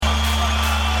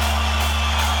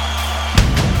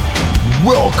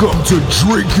Welcome to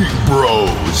Drinking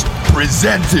Bros,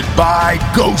 presented by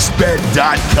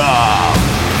GhostBed.com.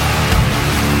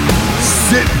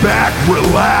 Sit back,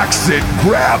 relax, and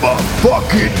grab a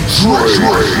fucking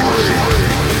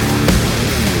drink.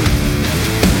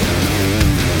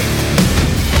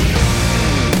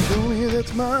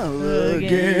 That's my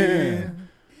again.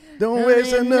 Don't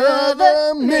waste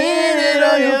another minute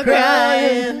on your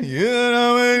crying. You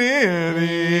know, and in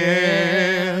the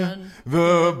end,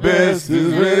 the best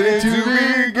is ready to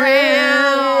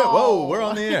begin. Whoa, we're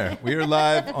on the air. We are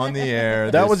live on the air.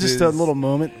 That was just a little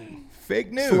moment.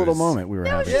 Fake news. Just a little moment we were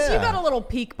That was having. just, you got a little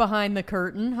peek behind the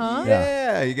curtain, huh?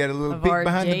 Yeah, you got a little Of peek our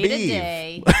behind the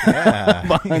day-to-day. beeve. Yeah,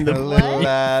 Behind the a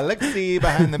little look-see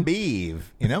behind the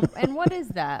beeve. You know. And what is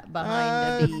that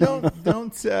behind the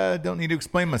beef? Don't need to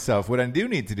explain myself. What I do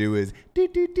need to do is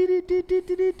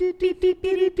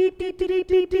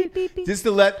just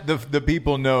to let the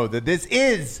people know that this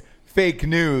is fake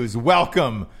news.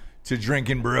 Welcome to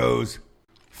Drinkin' Bros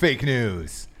Fake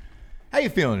News. How you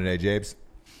feeling today, Jabes?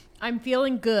 I'm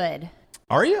feeling good.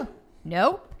 Are you?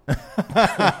 Nope.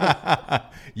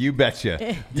 You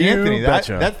betcha. You Anthony,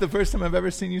 betcha. That's the first time I've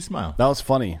ever seen you smile. That was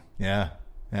funny. Yeah,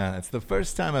 that's the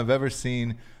first time I've ever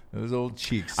seen those old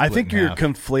cheeks I split think in you're half.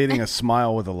 conflating a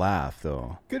smile with a laugh,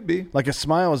 though. Could be. Like a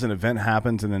smile is an event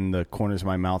happens and then the corners of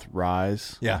my mouth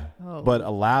rise. Yeah. Oh. But a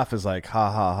laugh is like,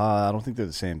 ha, ha, ha. I don't think they're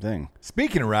the same thing.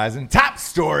 Speaking of rising, top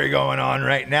story going on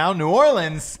right now. New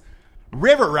Orleans,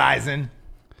 river rising.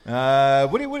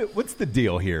 What's the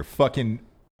deal here? Fucking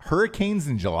hurricanes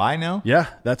in July now? Yeah,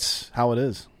 that's how it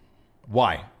is.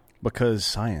 Why? Because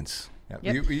science. Yeah.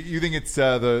 Yep. You think it's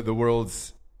the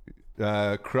world's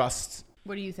crust?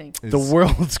 What do you think? The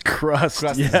world's crust.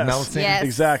 Crust yes. is melting? Yes.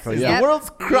 Exactly. Is Yeah. the world's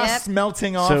crust Yep.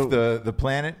 melting off So- the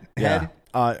planet Yeah.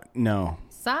 head? No.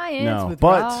 Science No, with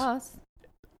but- Ross.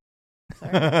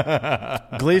 Sorry.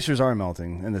 Glaciers are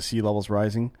melting and the sea level's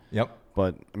rising. Yep.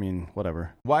 But, I mean,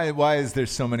 whatever. Why is there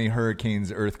so many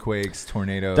hurricanes, earthquakes,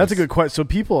 tornadoes? That's a good question. So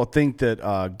people think that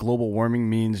global warming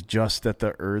means just that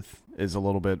the Earth is a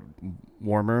little bit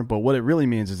warmer, but what it really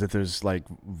means is that there's like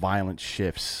violent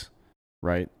shifts,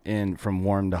 right? From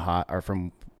warm to hot, or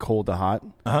from cold to hot.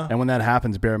 Uh-huh. And when that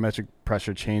happens, barometric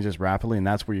pressure changes rapidly, and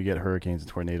that's where you get hurricanes and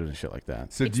tornadoes and shit like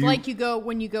that. So It's like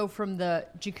when you go from the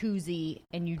jacuzzi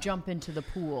and you jump into the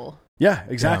pool. Yeah,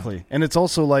 exactly. Yeah. And it's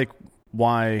also like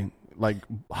why like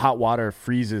hot water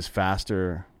freezes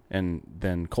faster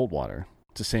than cold water.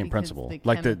 It's the same Because principle. the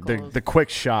Like the quick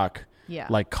shock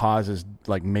like causes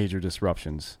like major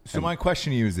disruptions. So my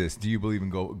question to you is this: do you believe in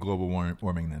global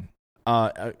warming then?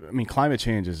 I mean, climate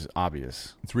change is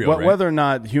obvious. It's real, right? Whether or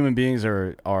not human beings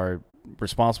are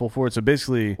responsible for it. So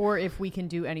basically, Or if we can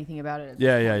do anything about it.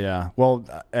 yeah. Well,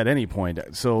 at any point.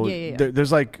 So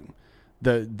there's like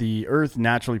the Earth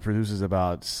naturally produces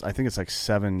about, I think it's like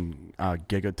 7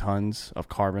 gigatons of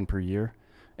carbon per year,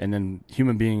 and then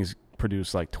human beings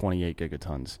produce like 28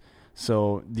 gigatons.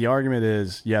 So the argument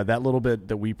is, that little bit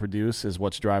that we produce is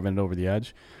what's driving it over the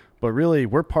edge, but really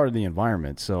we're part of the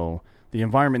environment. So the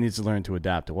environment needs to learn to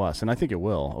adapt to us, and I think it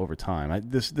will over time.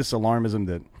 This alarmism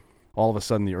that all of a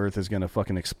sudden the Earth is going to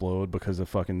fucking explode because of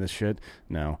fucking this shit.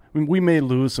 No, I mean, we may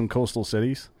lose some coastal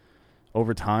cities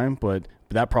over time, but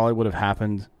that probably would have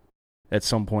happened at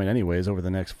some point anyways over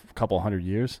the next couple hundred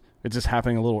years. It's just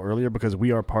happening a little earlier because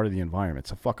we are part of the environment.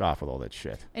 So fuck off with all that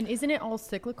shit. And isn't it all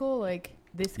cyclical? Like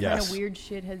this kind of weird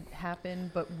shit has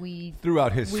happened, but we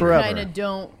Throughout history. kind of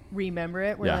don't remember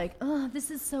it. We're Yeah. like, oh,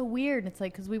 this is so weird. And it's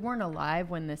like because we weren't alive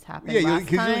when this happened. Yeah, last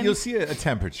time. you'll see a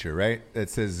temperature, right? That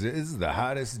says this is the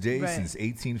hottest day Right. since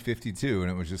 1852,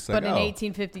 and it was just like, But in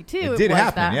 1852, it it did was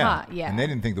happen, that yeah. hot. Yeah, And they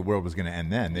didn't think the world was going to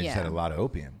end then. They just Yeah. had a lot of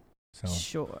opium, so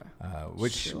sure.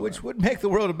 which would make the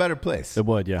world a better place. It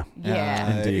would, yeah.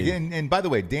 Yeah. Indeed. And by the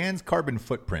way, Dan's carbon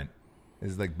footprint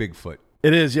is like Bigfoot.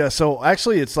 It is, yeah. So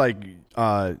actually it's like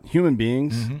human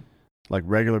beings, like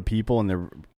regular people in their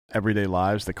everyday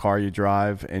lives, the car you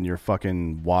drive and your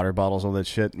fucking water bottles, all that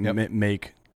shit,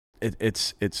 make it,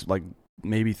 it's like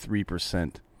maybe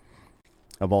 3%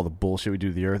 of all the bullshit we do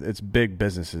to the Earth. It's big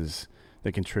businesses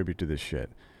that contribute to this shit.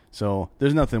 So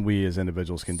there's nothing we as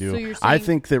individuals can do. So you're I saying-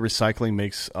 think that recycling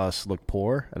makes us look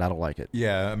poor, and I don't like it.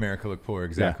 Yeah, America look poor,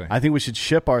 exactly. Yeah. I think we should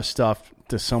ship our stuff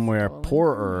to somewhere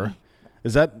poorer.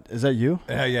 Is that you?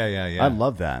 Yeah. I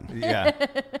love that. Yeah.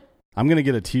 I'm gonna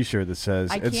get a T-shirt that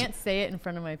says I it's, can't say it in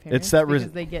front of my parents. it's that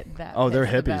because they get that. Oh, they're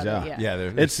pissed hippies, about yeah. it, Yeah,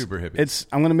 they're it's super hippies.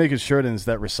 I'm gonna make a shirt and it's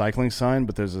that recycling sign,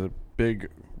 but there's a big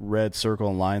red circle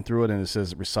and line through it, and it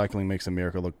says recycling makes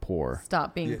America look poor.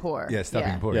 Stop being poor. Yeah, stop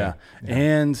being poor. Yeah.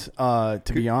 And to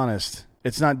be honest,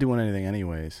 it's not doing anything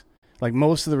anyways. Like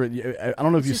most of the, I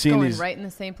don't know if you've seen going these. Right in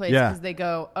the same place because they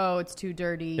go, oh, it's too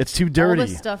dirty. It's too dirty. All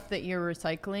the stuff that you're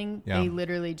recycling, they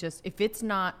literally just, if it's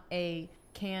not a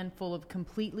can full of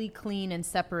completely clean and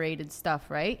separated stuff,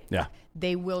 right? Yeah.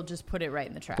 They will just put it right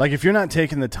in the trash. Like if you're not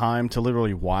taking the time to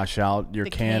literally wash out your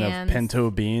can of pinto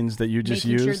beans that you just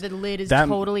used. Making sure the lid is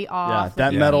totally off. Yeah,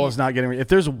 that metal is not getting... If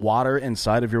there's water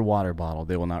inside of your water bottle,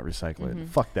 they will not recycle it.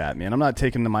 Fuck that, man. I'm not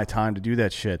taking my time to do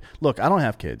that shit. Look, I don't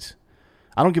have kids.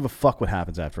 I don't give a fuck what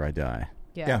happens after I die.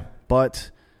 Yeah.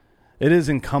 But it is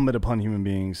incumbent upon human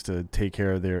beings to take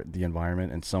care of the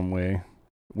environment in some way.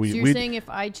 So you're saying if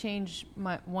I change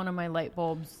one of my light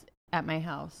bulbs at my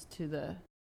house to the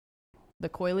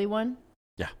coily one?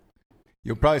 Yeah.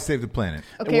 You'll probably save the planet.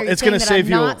 Okay, well, it's going to save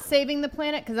you. Not saving the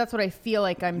planet because that's what I feel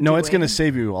like I'm doing. No, it's going to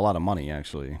save you a lot of money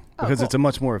actually because it's a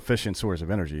much more efficient source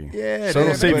of energy. Yeah, so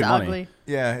it'll save you money. Ugly.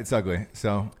 Yeah, it's ugly.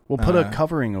 So we'll put a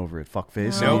covering over it.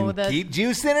 Fuckface. No, keep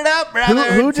juicing it up,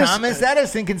 brother. Who Thomas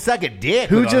Edison can suck a dick.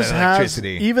 Who with just all that has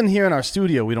electricity. Even here in our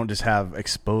studio, we don't just have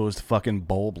exposed fucking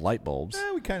light bulbs.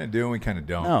 We kind of do and we kind of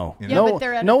don't. No, you know? But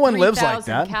they're at no one lives like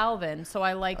that. Kelvin, so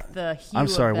I like the hue. I'm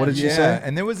sorry. Of What did you say?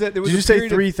 And there was did you say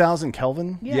 3,000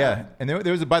 Kelvin? Yeah. And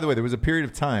there was by the way, there was a period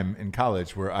of time in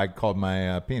college where I called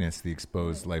my penis the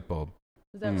exposed light bulb.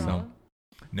 Is that wrong?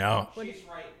 No. She's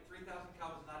right. 3,000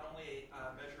 Kelvin is not only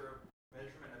a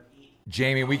measurement of heat.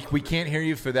 Jamie, we can't hear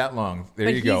you for that long. There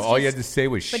you go. All you had to say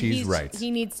was she's right.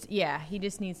 He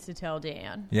just needs to tell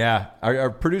Dan. Yeah. Our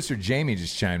producer Jamie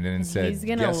just chimed in and said, he's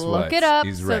going to look what? it up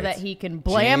He's so right. that he can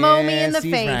blammo me in the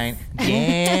face. Right.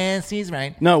 Yes, he's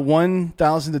right. No,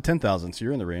 1,000 to 10,000. So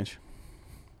you're in the range.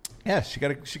 Yeah, she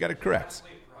got it correct.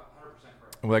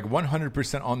 Like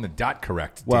 100% on the dot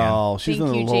correct. Dan. Well, she's Thank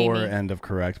on the you, lower Jamie. end of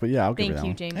correct, but yeah, I'll give her that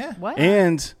Thank you, one. Jamie. Yeah. What?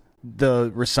 And the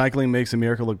recycling makes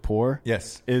America look poor.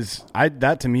 Yes.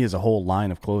 That to me is a whole line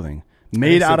of clothing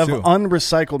made out of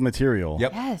unrecycled material.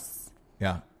 Yep. Yes.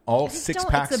 Yeah. All six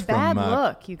packs It's a bad from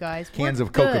look, you guys. cans We're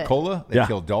of Coca-Cola. They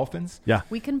kill dolphins. Yeah.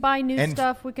 We can buy new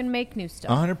stuff. We can make new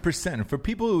stuff. 100%. And for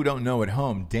people who don't know at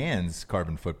home, Dan's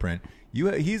carbon footprint,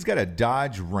 he's got a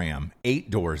Dodge Ram,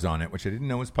 8 doors on it, which I didn't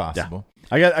know was possible.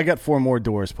 Yeah. I got 4 more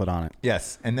doors put on it.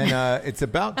 Yes. And then it's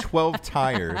about 12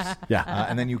 tires. Yeah.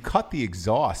 And then you cut the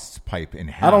exhaust pipe in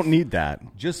half. I don't need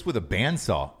that. Just with a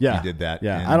bandsaw, Yeah. you did that.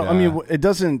 Yeah. And, it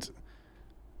doesn't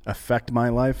affect my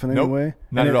life in any way.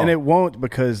 Not at all. And it won't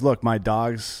because, look, my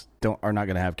dogs are not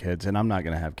going to have kids, and I'm not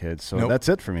going to have kids. So that's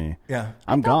it for me. Yeah.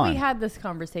 I'm gone. We had this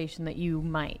conversation that you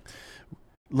might.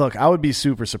 Look, I would be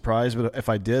super surprised if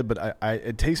I did, but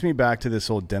it takes me back to this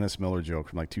old Dennis Miller joke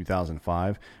from like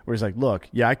 2005, where he's like, look,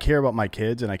 yeah, I care about my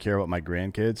kids and I care about my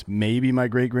grandkids, maybe my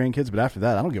great-grandkids, but after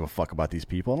that, I don't give a fuck about these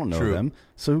people. I don't know them,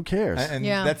 so who cares? And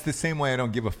that's the same way I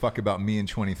don't give a fuck about me in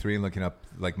 23 looking up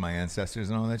like my ancestors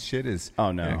and all that shit is,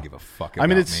 oh, no. I don't give a fuck about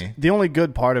me. The only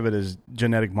good part of it is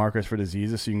genetic markers for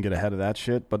diseases, so you can get ahead of that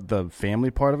shit, but the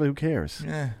family part of it, who cares?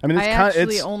 Yeah. I mean,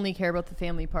 I only care about the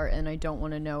family part, and I don't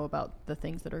want to know about the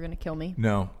things that are going to kill me.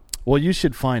 No. Well, you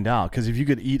should find out, because if you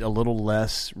could eat a little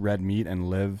less red meat and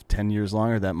live 10 years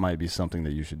longer, that might be something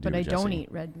that you should do. But I Jesse. don't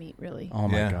eat red meat, really. Oh,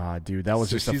 my God, dude. That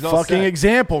was just a she's all fucking set.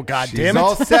 example, God damn it. She's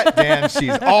all set, Dan.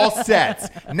 She's all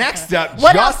set. Next up,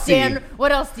 What else, Jussie. Dan?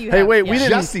 What else do you have? Hey, wait, we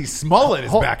didn't... Jussie Smollett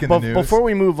is back in the news. Before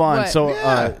we move on, What?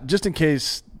 so just in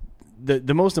case,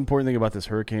 the most important thing about this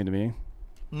hurricane to me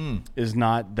is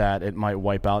not that it might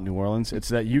wipe out New Orleans. It's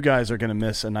that you guys are going to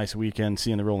miss a nice weekend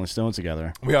seeing the Rolling Stones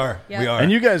together. We are. Yeah. We are.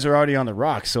 And you guys are already on the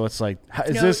rocks, so it's like,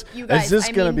 is this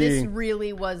going to be... This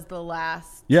really was the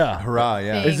last Hurrah,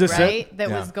 yeah. thing, Is this right? it? That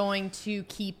Yeah. was going to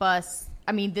keep us...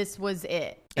 I mean, this was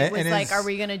it. It And- was and like, is- are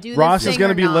we going to do Ross this is thing going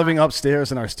to or be not? living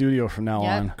upstairs in our studio from now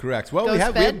Yep. on. Correct. Well, we Ghost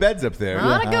have bed? beds up there.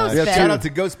 Not a ghost bed. Shout out to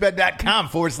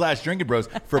ghostbed.com/Drinkin Bros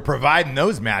for providing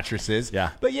those mattresses. Yeah.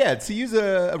 But yeah, to use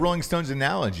a Rolling Stones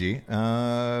analogy,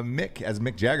 Mick, as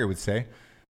Mick Jagger would say,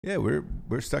 yeah, we're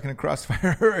stuck in a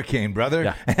crossfire hurricane, brother.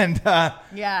 Yeah. And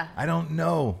Yeah. I don't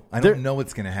know. I don't know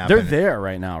what's going to happen. They're there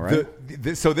right now, right?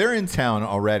 So they're in town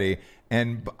already,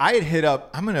 and I had hit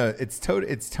up. It's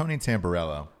Tony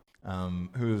Tamborello,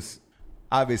 who's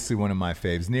obviously one of my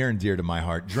faves, near and dear to my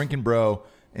heart. Drinkin Bro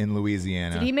in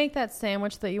Louisiana. Did he make that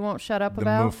sandwich that you won't shut up the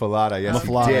about? muffalata? Yes,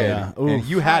 Muffalata, he did. yeah. And Oof.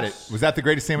 you had it. Was that the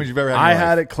greatest sandwich you've ever had? I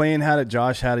had it. Clayton had it.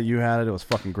 Josh had it. You had it. It was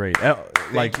fucking great.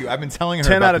 Thank you. I've been telling her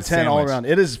 10 about out of this 10 all sandwich. around.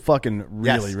 It is fucking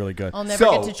really, Yes. really good. I'll never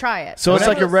get to try it. So it's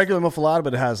like a Whatever. regular muffalata,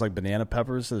 but it has like banana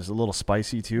peppers. So it's a little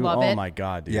spicy too. Love oh it. my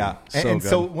God, dude. Yeah. So And good.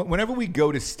 so whenever we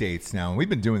go to states now, and we've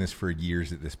been doing this for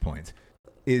years at this point,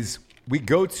 is we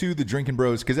go to the Drinkin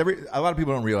Bros, because a lot of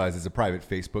people don't realize it's a private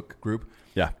Facebook group.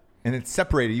 yeah. And it's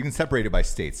separated. You can separate it by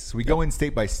states. So we go in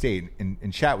state by state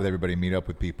and chat with everybody, meet up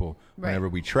with people whenever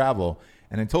we travel.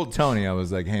 And I told Tony, I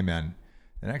was like, hey, man,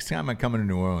 the next time I come into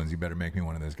New Orleans, you better make me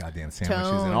one of those goddamn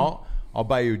sandwiches. And I'll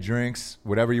buy you drinks,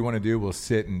 whatever you want to do. We'll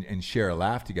sit and share a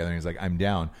laugh together. And he's like, I'm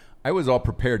down. I was all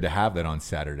prepared to have that on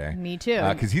Saturday. Me too.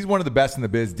 Because he's one of the best in the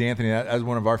biz. D'Anthony, that was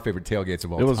one of our favorite tailgates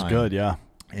of all time. It was good, yeah.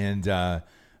 And the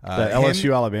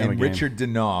LSU Alabama and game. Richard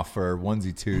Danoff for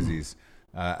onesie twosies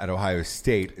at Ohio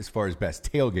State as far as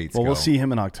best tailgates well, go. We'll see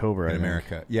him in October in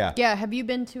America. Yeah. Yeah. Have you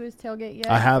been to his tailgate yet?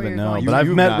 I haven't, no. going? But I've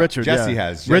met Richard. Jesse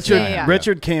has.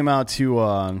 Richard came out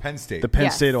to Penn State. the Penn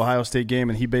State Ohio State game,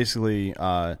 and he basically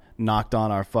knocked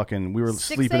on our fucking. We were 6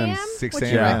 sleeping in 6 What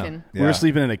a.m. you Yeah. reckon? We were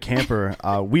sleeping in a camper.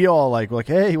 We all like,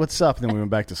 hey, what's up? And then we went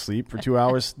back to sleep for 2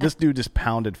 hours. This dude just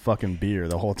pounded fucking beer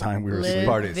the whole time we were asleep.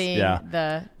 Living Yeah.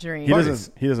 the dream.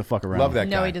 He doesn't fuck around. Love that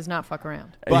guy. No, he does not fuck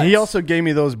around. And he also gave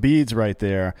me those beads right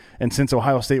there. And since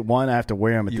Ohio State won, I have to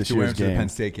wear them at You have this to wear year's them to the game. Penn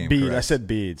State game, Beads. correct. I said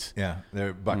beads. Yeah,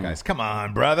 they're Buckeyes. Come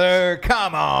on, brother.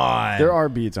 Come on. There are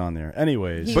beads on there.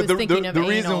 Anyways. He But was thinking of the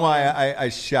reason anal. why I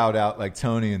shout out like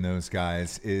Tony and those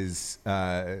guys is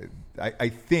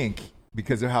I think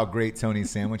because of how great Tony's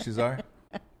sandwiches are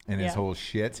and his whole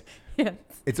shit. Yes.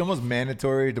 It's almost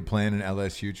mandatory to plan an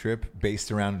LSU trip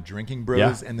based around Drinking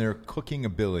Bros and their cooking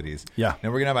abilities. Yeah.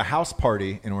 Now we're gonna have a house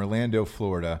party in Orlando,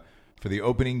 Florida, for the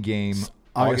opening game,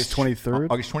 August 23rd?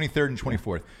 August 23rd and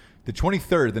 24th. The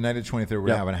 23rd, the night of the 23rd,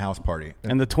 we're having a house party.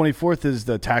 And the 24th is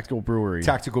the Tactical Brewery.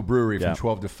 Tactical Brewery from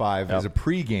 12 to 5 as a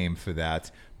pregame for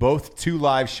that. Both 2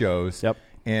 live shows. Yep.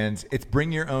 And it's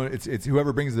bring your own. It's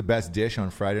whoever brings the best dish on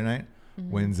Friday night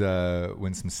wins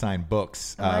some signed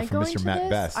books Am I from going Mr. to Matt this?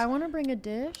 Best. I want to bring a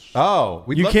dish. Oh,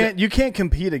 You can't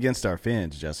compete against our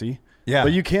fans, Jesse. Yeah.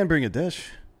 But you can bring a dish.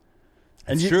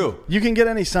 And It's true. You can get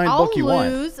any signed I'll book you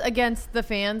want. lose against the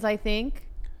fans, I think.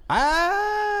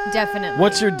 Definitely.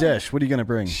 What's your dish? What are you going to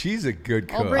bring? She's a good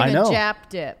cook. I'll bring I a know. Jap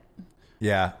dip.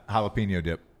 Yeah, jalapeno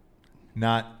dip.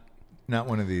 Not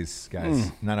one of these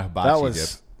guys. Not a hibachi That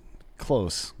was dip.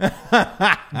 close.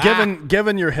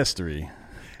 given your history.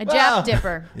 A Jap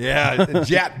dipper. Yeah, a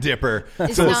Jap dipper.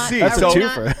 It's So not, see, that's are a we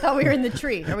twofer. not? Thought we were in the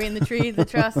tree. Are we in the tree? The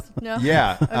trust? No.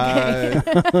 Yeah.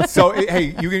 Okay. So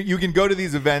hey, you can go to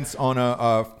these events on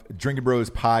a Drinkin' Bros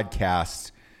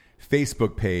podcast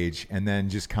Facebook page and then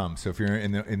just come. So if you're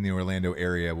in the Orlando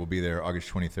area, we'll be there August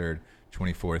 23rd,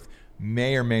 24th.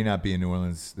 May or may not be in New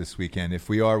Orleans this weekend. If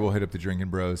we are, we'll hit up the Drinkin'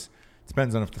 Bros.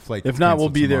 Depends on if the flight. If gets not, we'll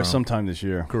canceled be there tomorrow. sometime this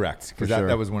year. Correct, because For sure.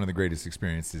 that was one of the greatest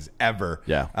experiences ever.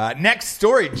 Yeah. Next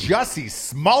story: Jussie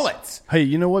Smollett. Hey,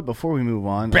 you know what? Before we move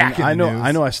on, Back in I the know news.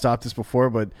 I know I stopped this before,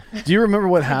 but do you remember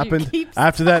what happened keep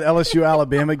after that LSU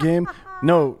Alabama game?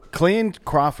 No, Clayton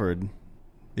Crawford,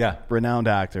 Yeah, renowned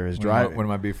actor, is driving. one of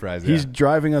my beef fries. He's yeah.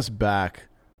 driving us back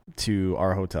to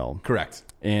our hotel. Correct.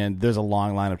 And there's a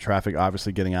long line of traffic,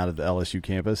 obviously, getting out of the LSU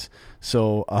campus.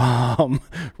 So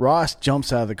Ross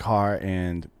jumps out of the car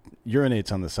and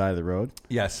urinates on the side of the road.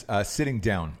 Yes, sitting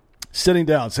down. Sitting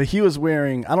down. So he was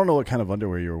wearing, I don't know what kind of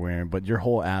underwear you were wearing, but your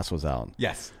whole ass was out.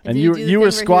 Yes. And Did you do the you thing were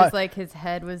where he squat. was like his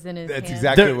head was in his That's hand?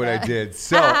 exactly what I did.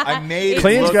 So I made it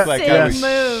Clayton's look got- like Sick I was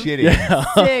move.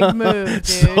 shitting. Big move, dude.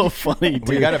 So funny, dude.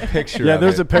 We got a picture. Yeah, of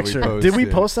there's it a picture. that we Did we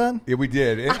posted. post that? Yeah, we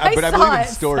did. I But I saw believe in it,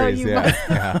 so stories. you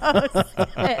Yeah.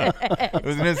 It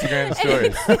was an Instagram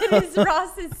stories. It is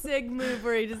Ross's sig move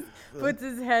where he just puts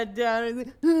his head down and he's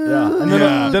like, Yeah. And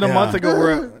then a Yeah. month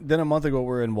ago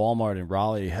we're in Walmart in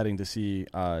Raleigh heading to see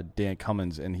Dan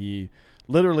Cummins, and he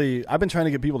literally, I've been trying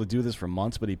to get people to do this for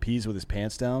months, but he pees with his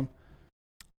pants down.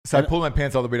 So I pulled my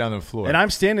pants all the way down to the floor. And I'm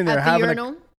standing there at the having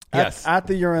urinal. Yes. at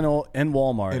the urinal in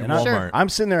Walmart. In and Walmart. Sure. I'm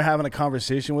sitting there having a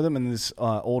conversation with him, and this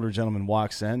older gentleman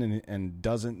walks in and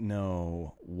doesn't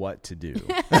know what to do.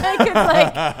 'Cause,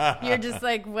 like, you're just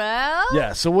like, well,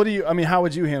 Yeah. So how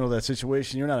would you handle that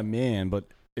situation? You're not a man, but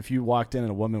if you walked in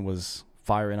and a woman was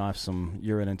firing off some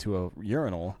urine into a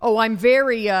urinal. Oh, I'm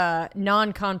very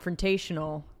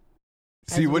non-confrontational.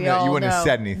 So you as we wouldn't all have know.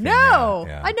 said anything. No,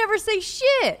 Yeah. I never say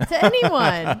shit to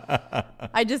anyone.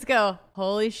 I just go,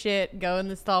 holy shit, go in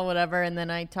the stall, whatever, and then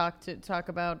I talk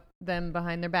about them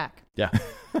behind their back, Yeah.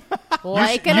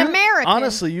 like an American.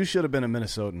 Honestly, you should have been a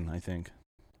Minnesotan, I think.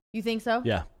 You think so?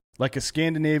 Yeah. Like a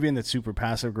Scandinavian that's super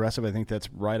passive aggressive. I think that's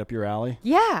right up your alley.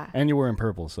 Yeah. And you're wearing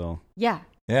purple, so. Yeah.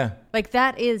 Yeah. Like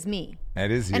that is me.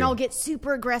 That is you. And I'll get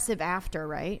super aggressive after,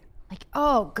 right? Like,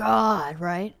 oh God,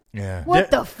 right? Yeah.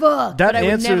 What the fuck? That but I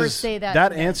would answers, never say that. That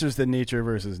to them. answers the nature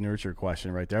versus nurture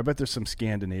question right there. I bet there's some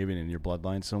Scandinavian in your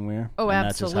bloodline somewhere. Oh, and absolutely.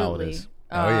 That's just how it is.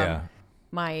 Oh, yeah.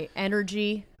 My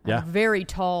energy. Yeah. Very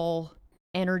tall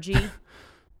energy.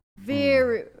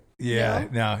 Very.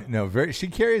 Yeah, no. Very. She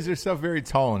carries herself very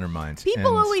tall in her mind.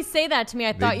 People always say that to me.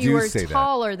 I thought you were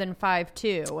taller than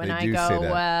 5'2", and I go,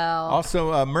 well.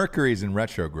 Also, Mercury's in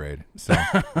retrograde, so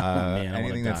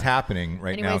anything that's happening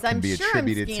right now can be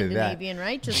attributed to that.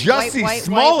 Right? Just Jussie white,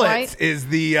 Smollett white. is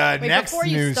the next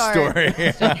news story.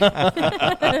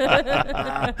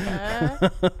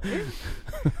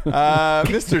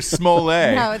 Mr.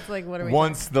 Smollett. Now it's like, what are we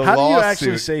once the How lawsuit. do you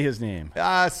actually say his name?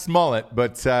 Smollett,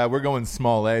 but we're going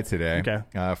Smollett today.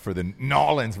 Okay. For the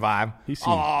Nolans vibe.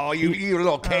 You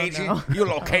little Cajun. no. You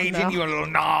little Cajun. You little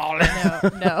Nolans.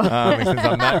 No. Since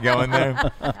I'm not going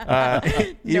there.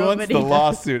 He wants the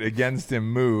lawsuit against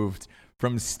him moved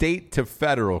from state to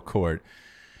federal court.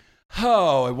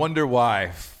 Oh, I wonder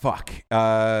why. Fuck.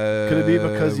 Could it be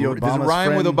because the Obama's does it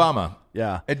rhyme friend? with Obama?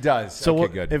 Yeah, it does. So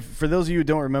okay, good. If for those of you who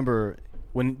don't remember,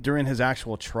 during his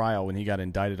actual trial, when he got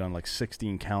indicted on like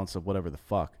 16 counts of whatever the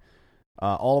fuck,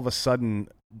 all of a sudden,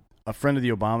 a friend of the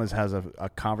Obamas has a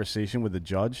conversation with the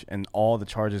judge, and all the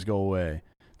charges go away.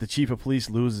 The chief of police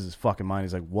loses his fucking mind.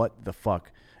 He's like, "What the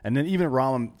fuck?" And then even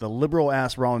the liberal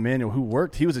ass Rahm Emanuel,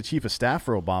 he was a chief of staff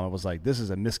for Obama, was like, "This is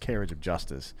a miscarriage of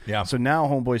justice." Yeah. So now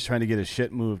homeboy's trying to get his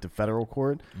shit moved to federal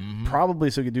court,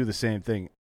 probably so he could do the same thing.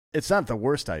 It's not the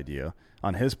worst idea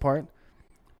on his part,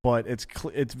 but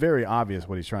it's very obvious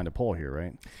what he's trying to pull here,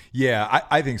 right? Yeah,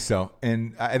 I think so.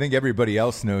 And I think everybody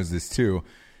else knows this too.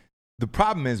 The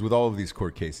problem is with all of these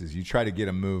court cases, you try to get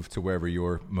a move to wherever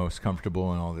you're most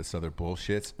comfortable and all this other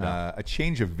bullshit. Yeah. A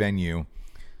change of venue.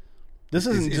 This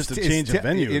isn't just a change of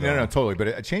venue. No, totally. But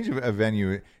a change of a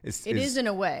venue is in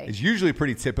a way. It's usually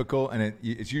pretty typical, and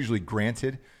it's usually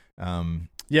granted.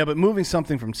 Yeah, but moving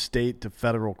something from state to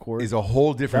federal court is a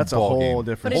whole different ball game.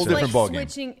 But it's like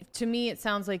switching. To me, it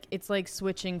sounds like it's like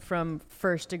switching from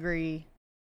first degree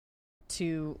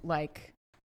to like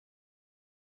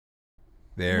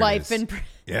life in prison.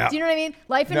 Yeah. Do you know what I mean?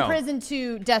 Life in prison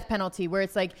to death penalty, where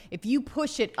it's like if you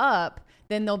push it up,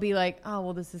 then they'll be like, oh,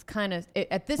 well, this is kind of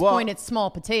at this point it's small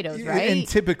potatoes, right? And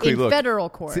typically, in federal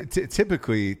court,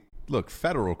 typically. Look,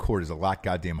 federal court is a lot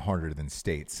goddamn harder than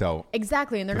state. So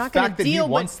exactly, and they're not going to deal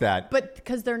with that. But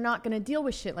because they're not going to deal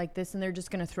with shit like this, and they're just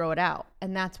going to throw it out,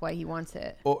 and that's why he wants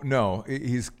it. Oh no,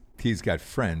 he's got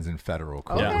friends in federal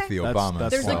court with the Obama.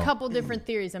 There's a couple different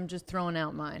theories. I'm just throwing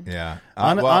out mine. Yeah,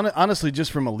 honestly,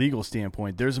 just from a legal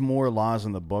standpoint, there's more laws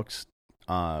in the books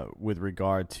with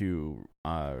regard to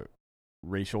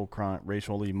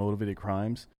racially motivated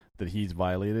crimes that he's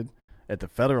violated at the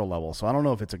federal level. So I don't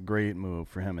know if it's a great move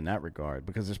for him in that regard,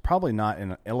 because there's probably not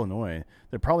in Illinois,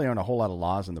 there probably aren't a whole lot of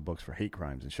laws in the books for hate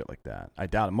crimes and shit like that. I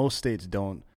doubt it. Most states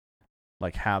don't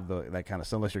like have that kind of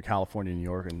stuff, unless you're California, New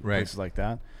York, and places like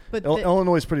that. But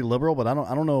Illinois is pretty liberal, but I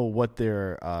don't know what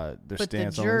their stance on this. But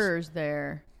the jurors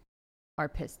there are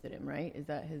pissed at him, right? Is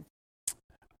that his?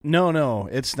 No,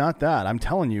 it's not that. I'm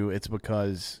telling you, it's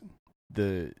because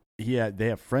they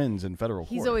have friends in federal court.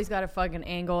 He's always got a fucking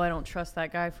angle. I don't trust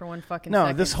that guy for one fucking second.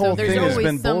 No, this whole thing has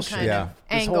been bullshit. Kind of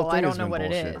angle. I don't know what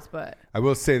it is, but I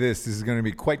will say this is going to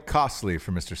be quite costly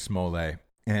for Mr. Smollett.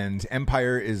 And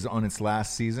Empire is on its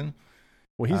last season.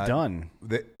 Well, he's done.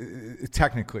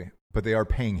 Technically, but they are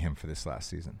paying him for this last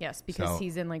season. Yes, because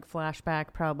he's in like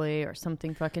flashback probably or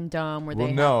something fucking dumb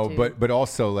where but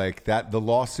also like that the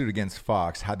lawsuit against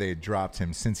Fox, had they had dropped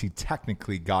him, since he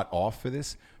technically got off for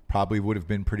this, probably would have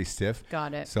been pretty stiff.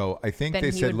 Got it. So I think then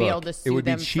they said, look, it would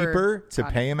be cheaper to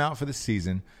pay him out for the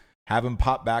season, have him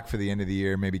pop back for the end of the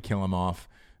year, maybe kill him off,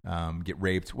 get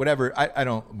raped, whatever. I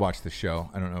don't watch the show.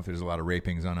 I don't know if there's a lot of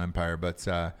rapings on Empire, but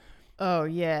oh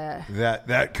yeah,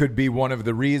 that could be one of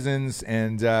the reasons.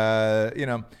 And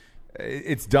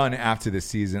it's done after this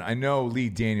season. I know Lee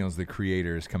Daniels, the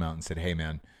creator, has come out and said, hey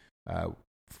man,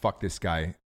 fuck this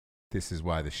guy. This is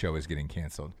why the show is getting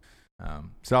canceled.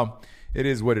 So it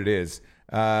is what it is.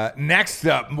 Next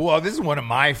up, well, this is one of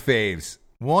my faves.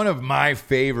 One of my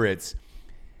favorites.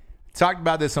 Talked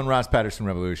about this on Ross Patterson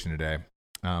Revolution today.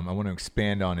 I want to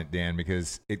expand on it, Dan,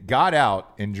 because it got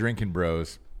out in Drinkin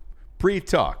Bros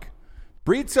pre-talk.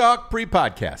 Pre-talk,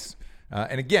 pre-podcast.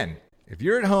 And again, if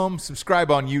you're at home,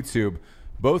 subscribe on YouTube.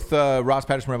 Both Ross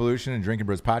Patterson Revolution and Drinkin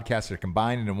Bros podcasts are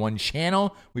combined into one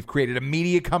channel. We've created a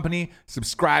media company.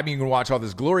 Subscribe, you can watch all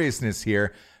this gloriousness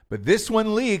here. But this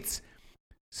one leaked.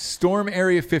 Storm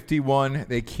Area 51.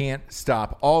 They can't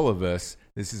stop all of us.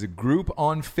 This is a group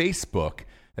on Facebook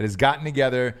that has gotten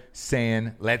together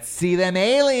saying, let's see them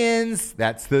aliens.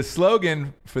 That's the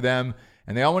slogan for them.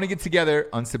 And they all want to get together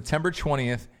on September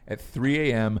 20th at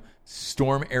 3 a.m.,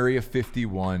 storm Area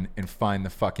 51, and find the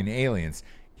fucking aliens.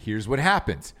 Here's what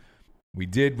happens. We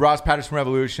did Ross Patterson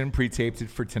Revolution, pre-taped it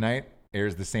for tonight.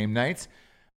 Airs the same night.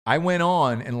 I went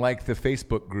on and liked the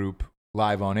Facebook group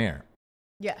Live on Air.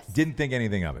 Yes. Didn't think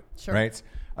anything of it. Sure. Right?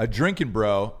 A Drinkin'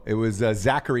 Bro. It was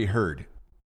Zachary Hurd.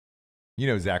 You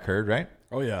know Zach Hurd, right?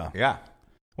 Oh yeah. Yeah.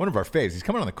 One of our faves. He's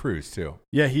coming on the cruise too.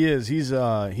 Yeah, he is. He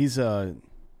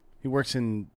works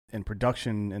in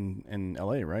production in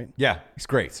LA, right? Yeah, he's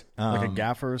great. Like a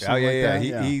gaffer or something yeah.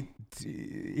 like that.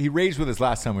 He raged with us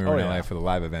last time we were in LA yeah. for the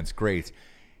live events. Great.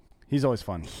 He's always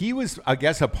fun. He was, I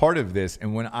guess, a part of this.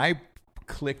 And when I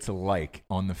clicked like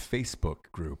on the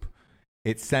Facebook group,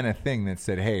 it sent a thing that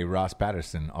said, hey, Ross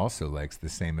Patterson also likes the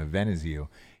same event as you.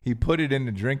 He put it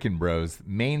into Drinkin' Bros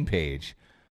main page,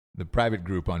 the private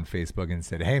group on Facebook, and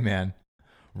said, hey, man,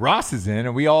 Ross is in.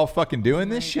 Are we all fucking doing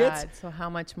this shit? God. So how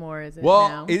much more is it Well,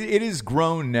 now? it has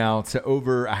grown now to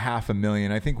over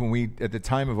 500,000. I think at the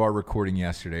time of our recording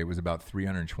yesterday, it was about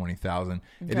 320,000.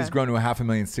 It has grown to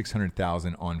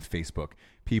 500,600,000 on Facebook.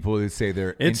 People who say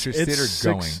they're interested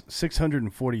or going.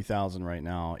 640,000 right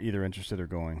now, either interested or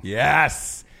going.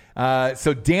 Yes.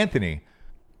 So, D'Anthony,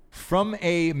 from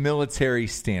a military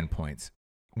standpoint,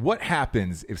 what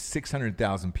happens if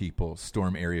 600,000 people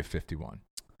storm Area 51?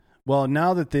 Well,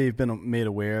 now that they've been made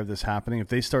aware of this happening, if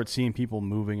they start seeing people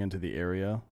moving into the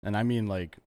area, and I mean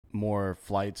like more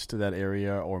flights to that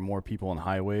area or more people on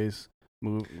highways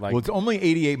move. Like, well, it's only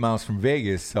 88 miles from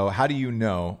Vegas, so how do you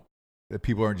know that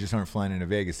people aren't flying into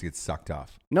Vegas to get sucked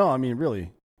off? No, I mean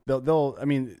really,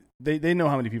 they know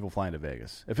how many people fly into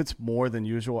Vegas. If it's more than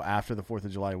usual after the 4th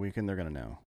of July weekend, they're gonna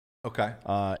know. Okay.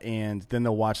 And then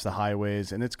they'll watch the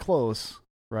highways, and it's close,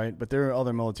 right? But there are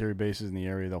other military bases in the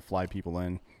area. They'll fly people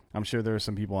in. I'm sure there are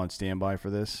some people on standby for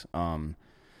this.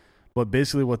 But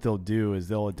basically what they'll do is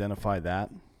they'll identify that.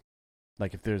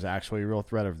 Like if there's actually a real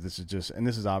threat, or if this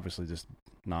is obviously just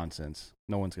nonsense.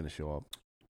 No one's going to show up.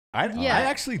 I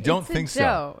actually don't think so.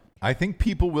 Joke. I think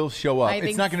people will show up.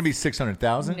 It's not going to be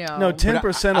 600,000. No,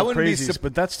 10% of wouldn't crazies,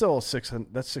 but that's still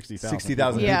 600. That's 60,000.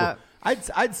 60,000 Yeah.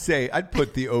 people. I'd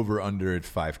put the over under at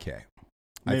 5K.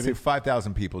 I'd say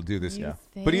 5,000 people do this. You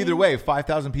But either way, if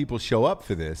 5,000 people show up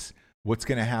for this, what's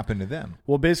going to happen to them?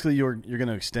 Well, basically, you're going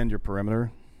to extend your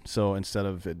perimeter. So instead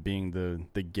of it being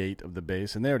the gate of the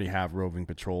base, and they already have roving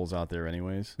patrols out there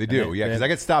anyways. They do, because I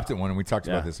got stopped at one, and we talked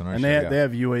about this on our show. And they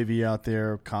have UAV out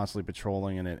there constantly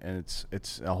patrolling, and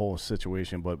it's a whole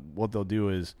situation. But what they'll do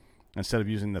is, instead of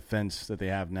using the fence that they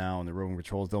have now and the roving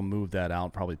patrols, they'll move that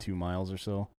out probably 2 miles or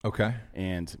so. Okay.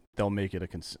 And they'll make it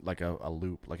a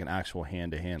loop, like an actual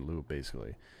hand-to-hand loop,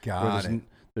 basically. Got it.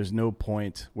 There's no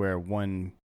point where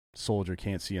one soldier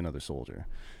can't see another soldier.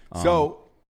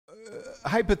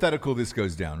 Hypothetical, this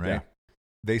goes down, right? Yeah.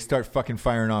 They start fucking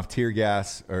firing off tear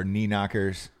gas or knee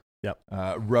knockers. Yep.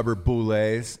 Rubber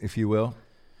bullets, if you will.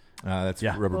 That's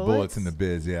rubber bullets in the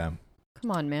biz, yeah.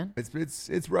 Come on, man.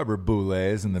 It's rubber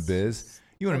bullets in the biz.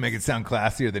 You want to make it sound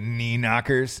classier than knee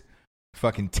knockers,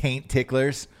 fucking taint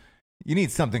ticklers. You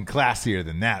need something classier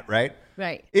than that, right?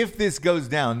 Right. If this goes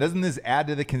down, doesn't this add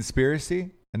to the conspiracy?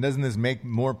 And doesn't this make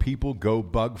more people go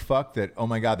bug fuck that, oh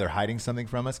my God, they're hiding something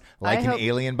from us? Like an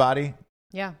alien body?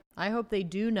 Yeah. I hope they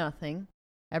do nothing.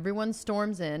 Everyone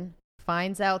storms in,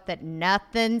 finds out that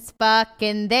nothing's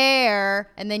fucking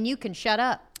there, and then you can shut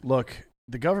up. Look,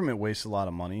 the government wastes a lot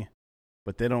of money,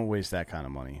 but they don't waste that kind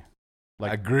of money.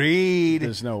 Like, agreed.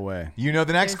 There's no way. You know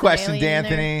the next There's question, an alien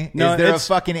D'Anthony. No, is there a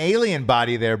fucking alien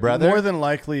body there, brother? More than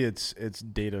likely, it's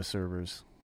data servers.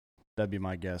 That'd be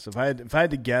my guess. If I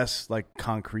had to guess, like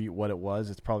concrete what it was,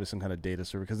 it's probably some kind of data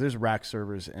server, because there's rack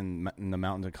servers in the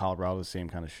mountains of Colorado, the same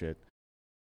kind of shit,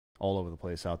 all over the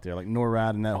place out there. Like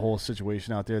NORAD and that whole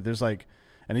situation out there. There's like,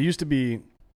 and there used to be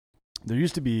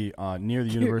near the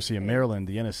University of Maryland,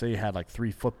 the NSA had like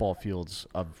 3 football fields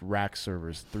of rack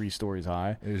servers, 3 stories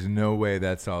high. There's no way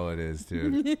that's all it is,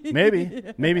 dude.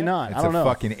 Maybe not. It's I don't know. a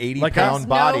fucking 80-pound There's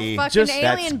body. no fucking just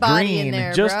alien that's body green, in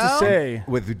there, just bro. to say,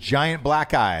 with giant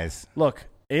black eyes. look,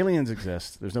 aliens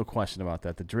exist. There's no question about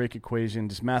that. The Drake equation,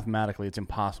 just mathematically, it's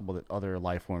impossible that other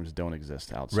life forms don't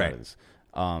exist outside of this.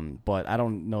 But I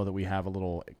don't know that we have a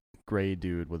little gray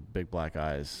dude with big black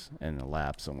eyes in a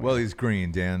lab somewhere. Well, he's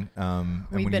green, Dan. And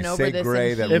We've when been you over say this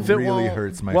gray, in that heat. really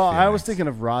hurts my Well, feelings. I was thinking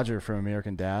of Roger from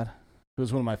American Dad,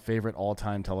 who's one of my favorite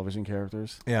all-time television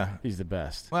characters. Yeah. He's the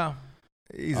best. Well,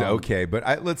 he's okay,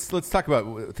 but let's talk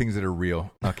about things that are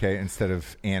real, okay, instead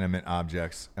of animate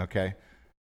objects, okay?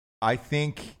 I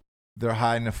think they're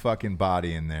hiding a fucking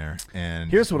body in there, and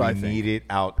Here's what I we think. need it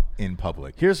out in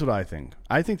public. Here's what I think.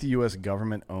 I think the U.S.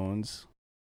 government owns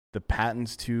the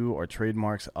patents to or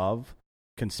trademarks of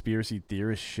conspiracy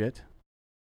theorist shit.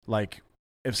 Like,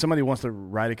 if somebody wants to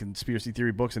write a conspiracy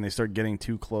theory books and they start getting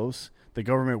too close, the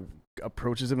government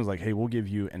approaches them and is like, hey, we'll give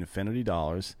you infinity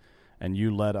dollars, and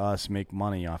you let us make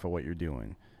money off of what you're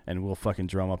doing. And we'll fucking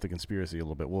drum up the conspiracy a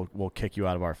little bit. We'll kick you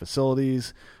out of our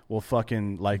facilities. We'll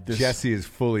fucking like this. Jesse is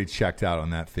fully checked out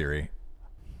on that theory.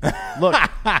 Look,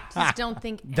 Just don't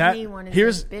think anyone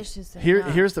is ambitious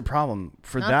enough. Here's the problem.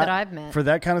 Not that I've met. For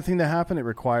that kind of thing to happen, it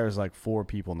requires like 4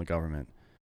 people in the government.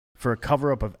 For a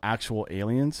cover-up of actual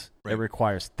aliens, it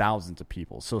requires thousands of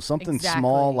people. So something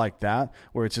small like that,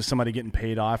 where it's just somebody getting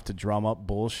paid off to drum up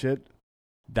bullshit,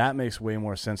 that makes way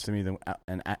more sense to me than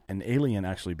an alien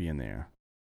actually being there.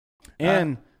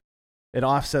 And it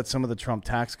offsets some of the Trump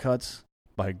tax cuts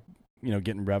by,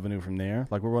 getting revenue from there.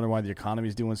 Like, we're wondering why the economy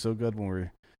is doing so good when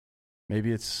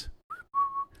maybe it's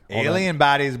alien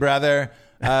bodies, brother.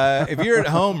 If you're at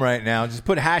home right now, just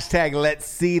put hashtag Let's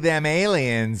See Them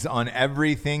Aliens on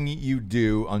everything you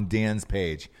do on Dan's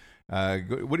page.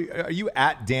 Are you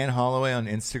at Dan Hollaway on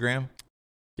Instagram?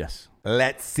 Yes.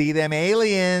 Let's see them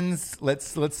aliens.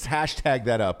 Let's hashtag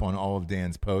that up on all of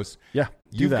Dan's posts. Yeah.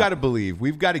 You've got to believe.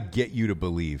 We've got to get you to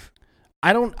believe.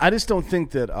 I just don't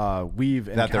think that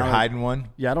that they're hiding one.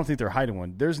 Yeah, I don't think they're hiding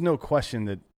one. There's no question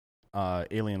that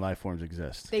alien life forms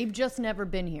exist. They've just never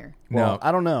been here. Well,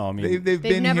 I don't know. I mean, they've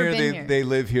been here. They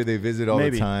live here. They visit all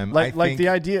the time. Like the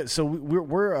idea. So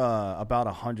we're about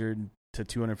 100 to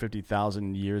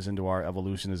 250,000 years into our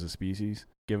evolution as a species,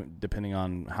 depending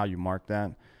on how you mark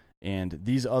that. And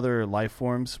these other life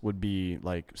forms would be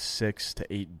like 6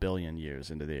 to 8 billion years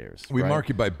into theirs. We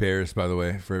mark it by bears, by the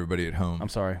way, for everybody at home. I'm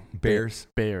sorry. Bears.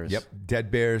 Bears. Yep.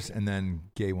 Dead bears and then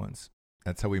gay ones.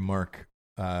 That's how we mark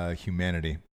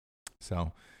humanity.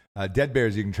 So dead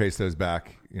bears, you can trace those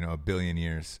back, 1 billion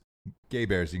years. Gay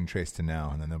bears, you can trace to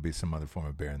now, and then there'll be some other form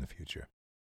of bear in the future.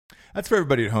 That's for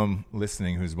everybody at home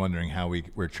listening who's wondering how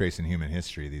we're tracing human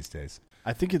history these days.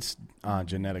 I think it's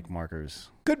genetic markers.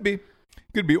 Could be,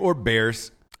 or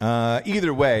bears.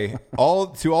 Either way, all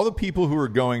the people who are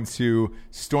going to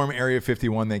storm Area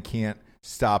 51, they can't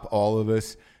stop all of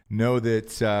us. Know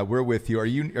that we're with you.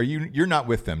 You're not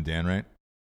with them, Dan, right?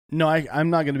 No, I'm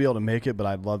not going to be able to make it, but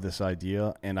I love this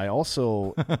idea, and I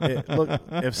also look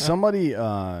if somebody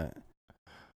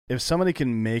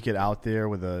can make it out there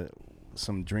with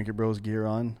some Drinkin Bros gear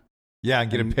on. Yeah,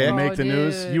 and get a pic. And make the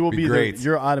news. You will be great.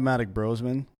 Your automatic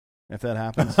brosman if that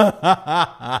happens.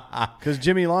 Because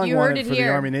Jimmy Long won it for the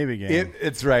Army-Navy game.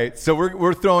 It's right. So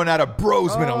we're throwing out a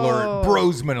brosman alert.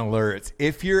 Brosman alerts.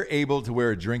 If you're able to wear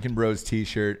a Drinkin Bros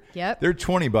t-shirt, they're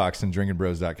 $20 on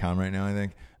drinkinbros.com right now, I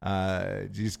think.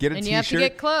 Just get a and t-shirt you have to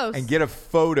get close. and get a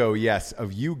photo,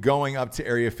 of you going up to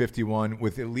Area 51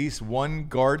 with at least one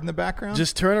guard in the background.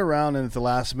 Just turn around and at the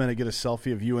last minute get a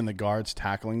selfie of you and the guards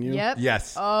tackling you. Yep.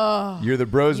 Yes. Oh, you're the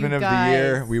brosman of the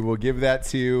year. We will give that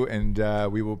to you, and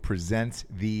we will present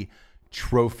the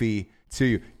trophy to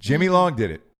you. Jimmy Long did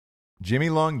it.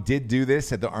 Jimmy Long did do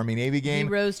this at the Army-Navy game.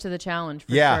 He rose to the challenge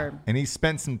for sure. And he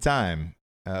spent some time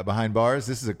behind bars.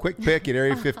 This is a quick pick at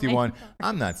Area 51.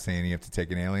 I'm not saying you have to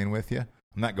take an alien with you.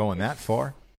 I'm not going that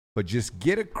far. But just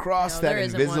get across that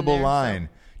invisible line.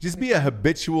 Just be a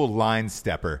habitual line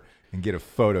stepper and get a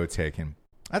photo taken.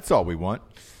 That's all we want.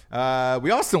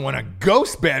 We also want a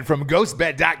ghost bed from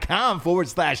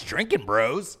ghostbed.com/Drinkin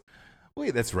Bros.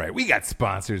 Wait, that's right. We got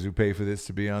sponsors who pay for this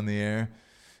to be on the air.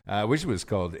 I wish it was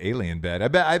called Alien Bed.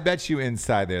 I bet you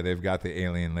inside there they've got the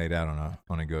alien laid out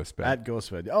on a ghost bed. At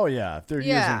Ghost Bed. Oh yeah, if they're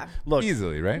using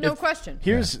easily, right? No question.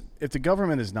 If the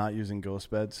government is not using ghost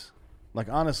beds, like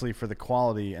honestly, for the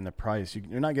quality and the price,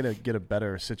 you're not going to get a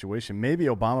better situation. Maybe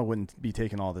Obama wouldn't be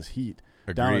taking all this heat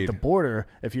down at the border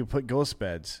if you put ghost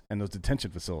beds in those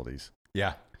detention facilities.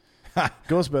 Yeah.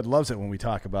 Ghostbed loves it when we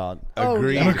talk about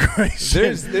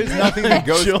immigration. There's nothing that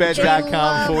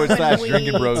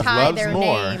ghostbed.com/Drinkin Bros loves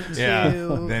more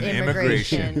than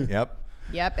immigration.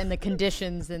 Yep, and the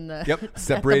conditions in the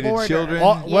separated children.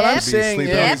 What I'm saying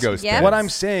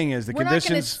is the conditions. We're not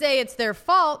going to say it's their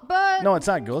fault, but no, it's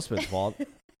not Ghostbed's fault.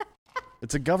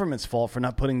 It's a government's fault for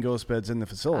not putting ghost beds in the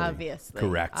facility. Obviously,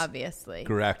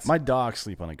 correct. My dogs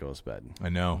sleep on a ghost bed. I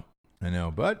know,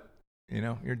 but.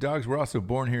 Your dogs were also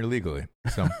born here legally.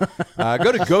 So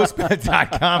go to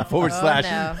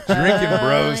ghostbed.com/Drinkin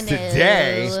Bros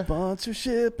today.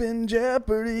 Sponsorship in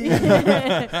jeopardy.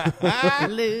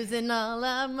 Losing all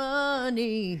our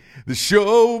money. The show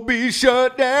will be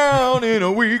shut down in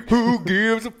a week. Who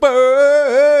gives a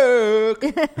fuck?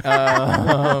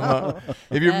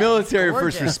 If you're military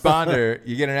first responder,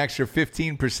 you get an extra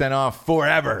 15% off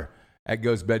forever at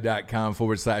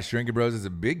ghostbed.com/Drinkin Bros. It's a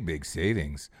big, big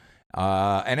savings.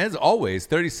 And as always,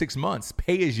 36 months,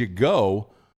 pay as you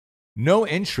go, no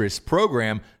interest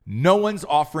program. No one's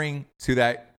offering to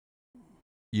that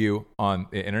you on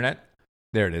the internet.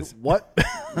 There it is. What?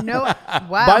 No.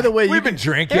 Wow. By the way, We've been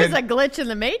drinking. there's a glitch in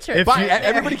the matrix.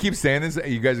 Everybody keeps saying this.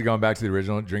 You guys are going back to the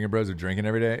original Drinking Bros are drinking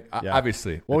every day. Yeah.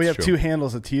 Obviously. Well, we have that's two true.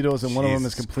 handles of Tito's, and one of them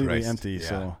is Jesus completely Christ. empty.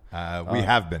 Yeah. So we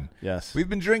have been. Yes. We've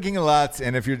been drinking a lot,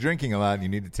 and if you're drinking a lot and you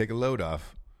need to take a load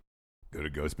off, go to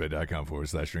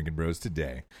ghostbed.com/Drinking Bros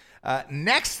today.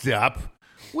 Next up,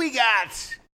 we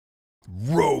got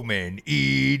Roman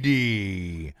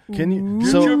ED. Can you? Get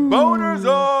So your boners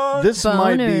on.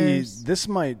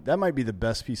 Boners. That might be the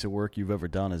best piece of work you've ever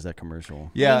done. Is that commercial?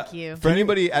 Yeah. Thank you. For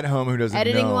anybody at home who doesn't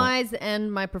Editing know, wise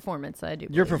and my performance, I do.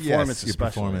 Your believe. performance, yes, your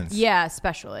especially. performance. Yeah,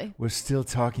 especially. We're still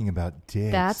talking about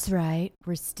dicks. That's right.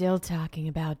 We're still talking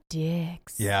about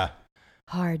dicks. Yeah.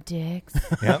 Hard dicks.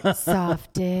 Yep.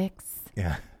 Soft dicks.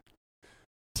 Yeah.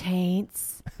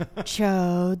 Taints.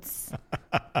 Chodes.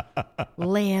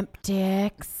 Lamp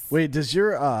dicks. Wait, does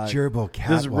your Gerbil catwalks.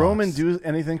 does Roman do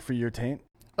anything for your taint?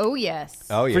 Oh, yes.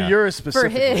 Oh, yeah. For yours For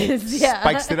specifically? his, yeah.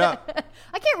 Spikes it up.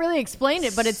 I can't really explain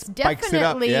it, but it's Spikes it up.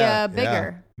 definitely Yeah, bigger.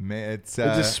 yeah. It's, It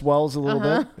just swells a little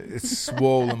bit. it's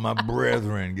swollen. My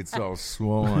brethren gets all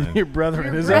swollen. Your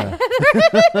brethren, is it?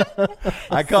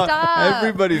 I call Stop.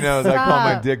 everybody knows I call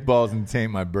my Stop. dick balls and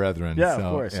taint my brethren. Yeah, so,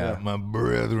 of course. Yeah. My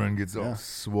brethren gets all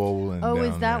swollen. Oh,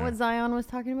 is down that there. what Zion was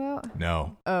talking about?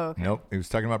 No. Oh, okay. Nope. He was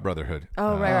talking about brotherhood.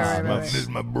 Oh, right. This is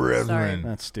my brethren. Sorry.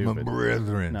 That's stupid. My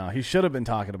brethren. No, he should have been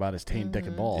talking about his taint, dick,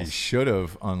 and He balls. should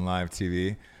have on live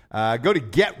TV. Go to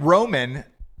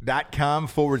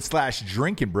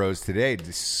GetRoman.com/Drinking Bros today.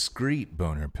 Discreet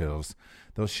boner pills.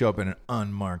 They'll show up in an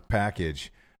unmarked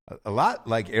package. A lot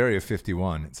like Area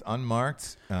 51. It's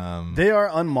unmarked. They are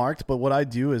unmarked, but what I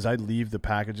do is I leave the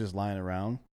packages lying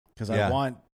around because Yeah. I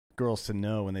want girls to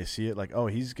know when they see it, like, oh,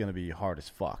 he's going to be hard as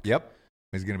fuck. Yep.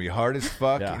 He's going to be hard as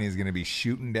fuck, Yeah. and he's going to be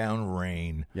shooting down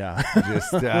rain. Yeah.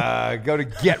 Just go to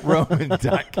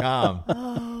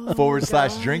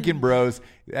GetRoman.com/Drinking Bros.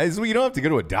 You don't have to go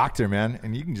to a doctor, man,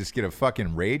 and you can just get a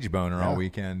fucking rage boner all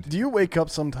weekend. Do you wake up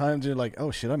sometimes and you're like,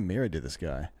 oh, shit, I'm married to this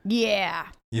guy? Yeah.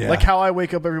 Yeah. Like how I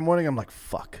wake up every morning, I'm like,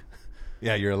 fuck.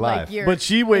 Yeah, you're alive. Like you're, But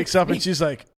she wakes up and she's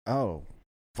like, oh,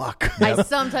 fuck. I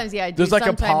sometimes, I do. There's like a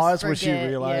sometimes pause where she forget,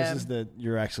 realizes that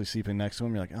you're actually sleeping next to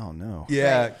him. You're like, oh, no.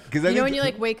 yeah, Right. because You know when you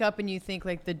like wake up and you think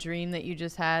like the dream that you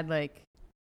just had like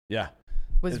Yeah.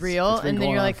 was It's- real, it's been and then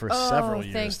going you're on like, for oh, several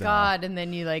years thank now. God, and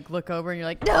then you like look over and you're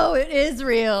like, no, it is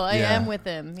real. I Yeah. am with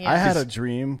him. Yeah. I had a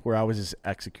dream where I was just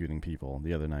executing people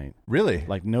the other night. really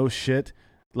Like, no shit.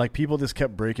 Like, people just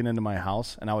kept breaking into my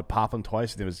house, and I would pop them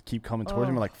twice, and they would just keep coming towards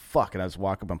me. Like, fuck. And I just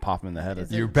walk up and pop them in the head. Is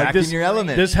you're it- back this- in your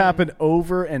element. This happened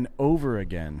over and over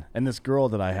again. And this girl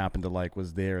that I happened to like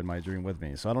was there in my dream with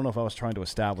me. So I don't know if I was trying to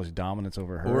establish dominance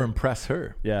over her. or impress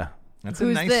her. Yeah. That's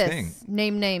Who's a nice this? thing.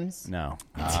 Name names. No.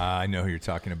 I know who you're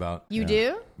talking about. You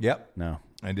do? Yep, No.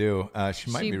 I do. She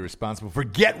might She- be responsible for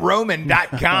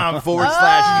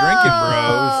GetRoman.com/Drinking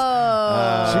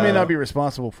Bros. She may not be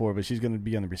responsible for it, but she's going to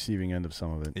be on the receiving end of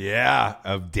some of it. Yeah,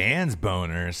 of Dan's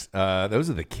boners. Those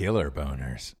are the killer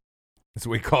boners. That's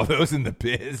what we call those in the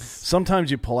biz.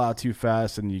 Sometimes you pull out too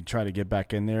fast and you try to get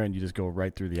back in there and you just go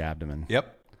right through the abdomen.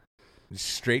 Yep.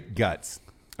 Straight guts.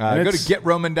 And Go to it's-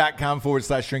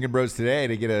 GetRoman.com/Drinking Bros today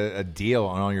to get a deal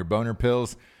on all your boner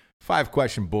pills.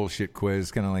 5-question bullshit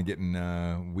quiz, kind of like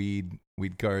getting weed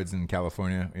cards in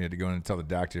California. You had to go in and tell the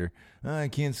doctor, I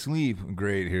can't sleep.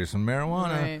 Great, here's some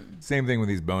marijuana. Right. Same thing with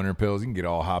these boner pills. You can get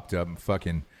all hopped up and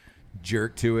fucking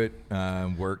jerk to it,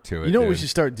 work to it. You know what we dude. should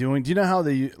start doing? Do you know how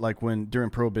they, like, when during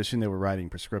Prohibition they were writing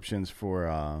prescriptions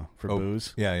for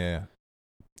booze? Yeah.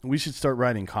 We should start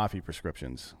writing coffee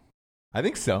prescriptions. I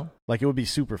think so. Like, it would be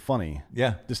super funny.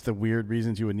 Yeah. Just the weird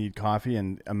reasons you would need coffee,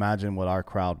 and imagine what our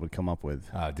crowd would come up with.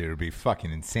 Dude, it would be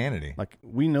fucking insanity. Like,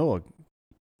 we know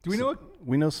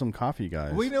some coffee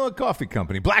guys. We know a coffee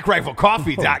company.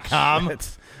 BlackRifleCoffee.com.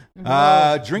 Shit.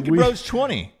 Drinking Bros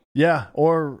 20. Yeah,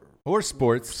 or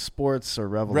Sports or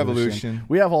Revolution. Revolution.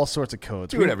 We have all sorts of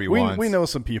codes. Do whatever you want. We know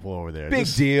some people over there. Big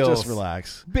Just- deals. Just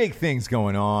relax. Big things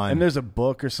going on. And there's a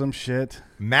book or some shit.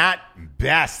 Matt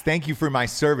Best, thank you for my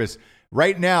service.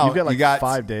 Right now, You've got like you got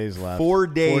 5 days left. 4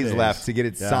 days, 4 days. left to get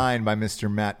it Yeah. signed by Mr.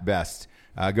 Matt Best.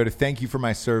 Go to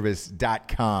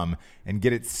thankyouformyservice.com and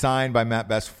get it signed by Matt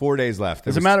Best. 4 days left.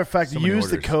 As a matter of fact, use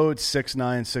the code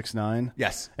 6969.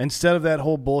 Yes. Instead of that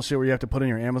whole bullshit where you have to put in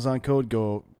your Amazon code,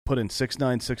 go put in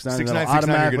 6969 and 6969, that'll you're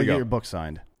automatically good to get go. your book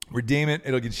signed. Redeem it.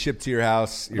 It'll get shipped to your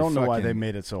house. I don't know why they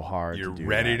made it so hard. You're to do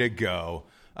ready that. to go.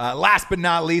 Last but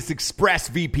not least,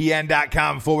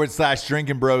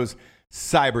 expressvpn.com/Drinking Bros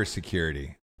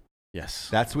cybersecurity. Yes.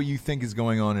 That's what you think is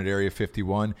going on at Area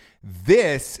 51.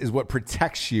 This is what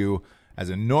protects you as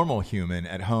a normal human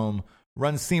at home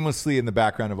runs seamlessly in the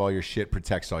background of all your shit,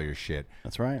 protects all your shit.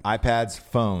 That's right. iPads,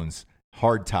 phones,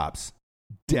 hard tops,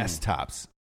 desktops,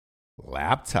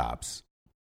 laptops,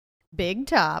 Big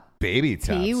top. baby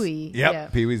tops. Pee-wee. Yep. Yeah.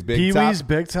 Pee-wee's big Pee-wee's top.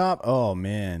 Big Top. Oh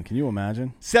man, can you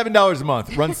imagine? $7 a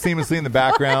month. Runs seamlessly in the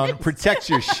background. Protects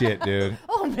your shit, dude.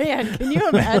 Oh man, can you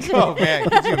imagine? Oh man,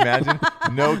 could you imagine?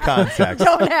 No context.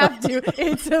 Don't have to.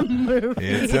 It's a movie.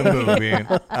 It's a movie.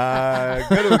 Go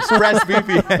to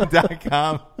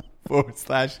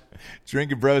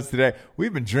expressvpn.com/Drinkin' Bros today.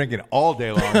 We've been drinking all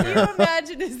day long Can here. you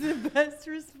imagine is the best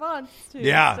response to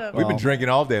Yeah, stuff. we've been drinking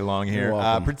all day long You're here.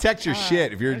 welcome. Protect your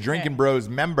shit. If you're a okay. Drinkin' Bros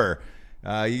member,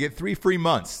 you get 3 free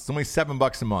months. It's only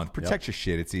 $7 a month. Protect your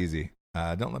shit. It's easy.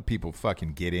 Don't let people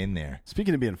fucking get in there.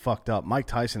 Speaking of being fucked up, Mike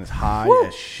Tyson is high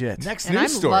as shit. Next And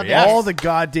news I'm story. loving Yes. all the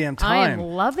goddamn I am time.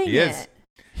 loving He is. it.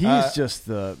 He's just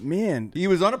the man. He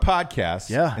was on a podcast,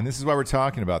 Yeah. and this is why we're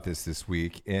talking about this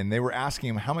week. And they were asking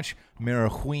him how much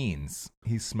marijuana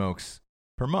he smokes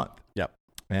per month. Yep.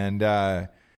 And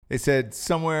they said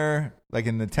somewhere like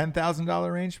in the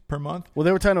 $10,000 range per month. Well,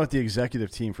 they were talking about the executive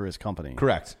team for his company.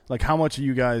 Correct. Like, how much are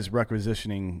you guys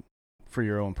requisitioning for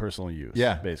your own personal use?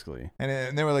 Yeah. basically.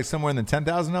 And they were like somewhere in the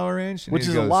 $10,000 range, and Which he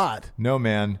is a goes, lot. No,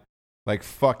 man, like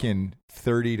fucking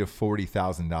 $30,000 to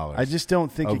 $40,000. I just don't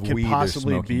think of it could weed they're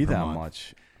possibly smoking be per that month.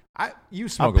 much. You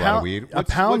smoke a lot of pound- weed. a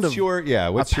pound what's of- your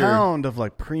what's a your pound of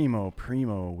like primo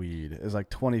weed is like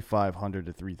 $2,500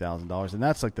 to $3,000, and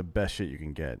that's like the best shit you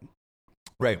can get.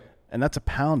 right? And that's a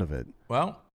pound of it.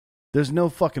 Well, There's no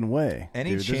fucking way.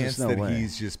 any dude. There's chance just no that way.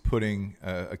 he's just putting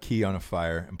a key on a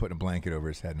fire and putting a blanket over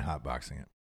his head and hotboxing it?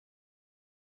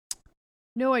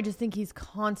 No, I just think he's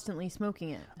constantly smoking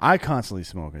it. I constantly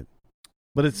smoke it,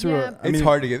 but it's through. Yeah. It's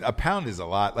hard to get. A pound is a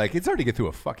lot. Like it's hard to get through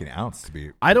a fucking ounce to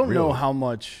be. I don't real. know how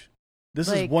much. This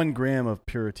is Like- 1 gram of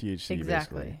pure THC, basically.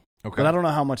 Exactly. Okay. But I don't know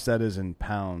how much that is in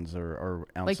pounds or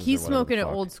ounces. Like he's or whatever smoking the it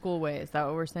fuck. old school way. Is that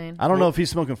what we're saying? I don't know if he's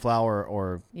smoking flower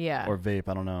or Yeah. vape.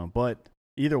 I don't know, but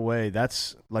either way,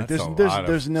 that's like That's a lot of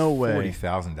there's no way.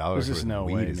 $40,000 There's worth just of no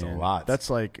weed way, is man. a lot. That's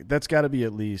got to be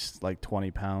at least like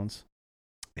 20 pounds.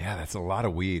 Yeah, that's a lot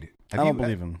of weed. I don't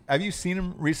believe him. Have you seen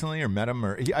him recently or met him?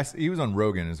 Or he was on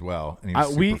Rogan as well, and he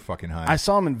was super fucking high. I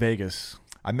saw him in Vegas.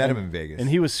 I met him in Vegas, and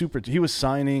he was super. He was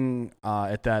signing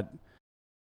at that.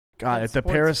 That at the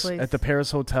sports Paris place? at the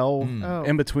Paris hotel Oh.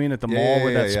 in between at the Yeah, mall yeah,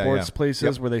 where that yeah, sports yeah. place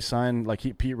is Yep. where they sign like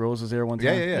Pete Rose was there one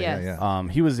time. yeah.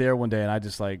 Yes. He was there one day and I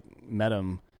just like met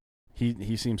him.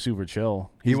 He seemed super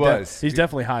chill. He was. He's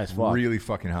definitely high as fuck. Really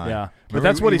fucking high. Yeah. Remember, But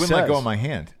that's what he wouldn't let go says. of my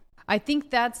hand. I think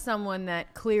that's someone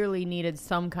that clearly needed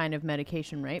some kind of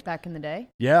medication, right? Back in the day.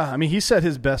 Yeah, I mean, he said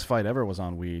his best fight ever was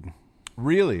on weed.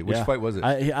 Really? Which Yeah. fight was it?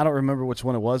 I don't remember which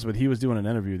one it was, but he was doing an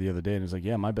interview the other day, and he was like,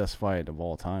 "Yeah, my best fight of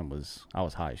all time was I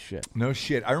was high as shit." No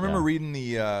shit. I remember Yeah. reading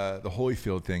the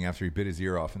Holyfield thing after he bit his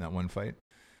ear off in that one fight.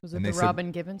 Was it And the they said-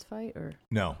 Robin Givens fight or?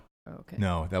 No, Oh, okay.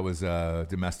 no, that was a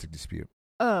domestic dispute.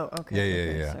 Oh, okay. Yeah,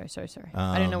 okay. yeah. Sorry.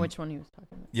 I didn't know Um, which one he was talking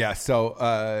about. Yeah. So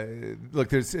look,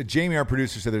 there's Jamie, our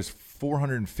producer, said there's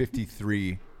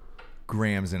 453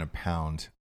 grams in a pound.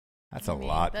 That's a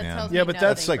lot, that man. tells Yeah, me but nothing,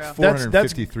 That's like bro.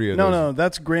 453 of those. No,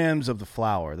 that's grams of the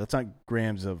flour. That's not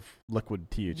grams of liquid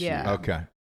THC. Yeah. Okay.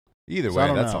 Either So I way,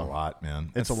 don't that's know. a lot,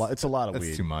 man. It's a lot. It's a lot of that's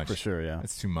weed. too much. for sure. Yeah.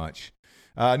 That's too much.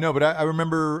 No, but I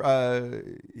remember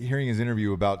hearing his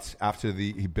interview about after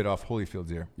he bit off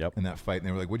Holyfield's ear Yep. in that fight, and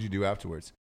they were like, "What'd you do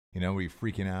afterwards? You know, were you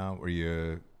freaking out? Were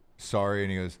you sorry?"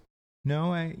 And he goes,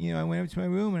 "No, I went up to my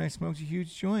room and I smoked a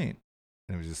huge joint."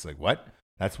 And it was just like, "What?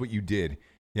 That's what you did?"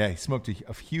 Yeah, he smoked a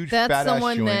huge That's fat ass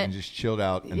someone joint that- and just chilled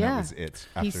out, and that was it.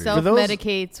 He After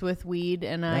self-medicates with weed,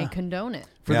 and I Yeah. condone it.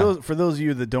 For Yeah. those of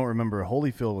you that don't remember,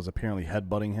 Holyfield was apparently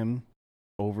headbutting him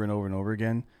over and over and over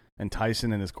again, and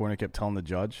Tyson in his corner kept telling the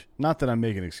judge. Not that I'm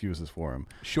making excuses for him,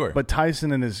 sure, but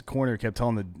Tyson in his corner kept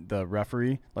telling the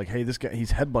referee, like, "Hey, this guy,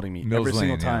 he's headbutting me Mills every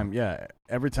single Lane, yeah. time. Yeah,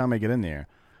 every time I get in there."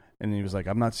 And he was like,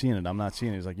 "I'm not seeing it. I'm not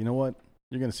seeing it." He's like, "You know what?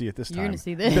 You're gonna see it this time. You're gonna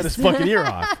see He bit this." his fucking ear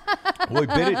off." well, he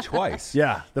bit it twice.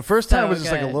 Yeah, the first time So was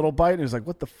just like a good. little bite, and he was like,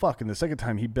 "What the fuck?" And the second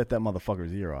time, he bit that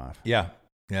motherfucker's ear off. yeah.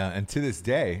 And to this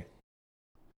day,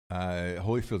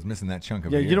 Holyfield's missing that chunk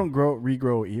of Yeah, ear. you don't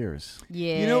regrow ears.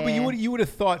 Yeah. You know, but you would have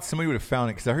thought somebody would have found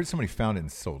it because I heard somebody found it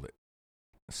and sold it.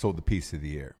 Sold the piece of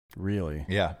the ear. Really?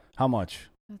 Yeah, How much?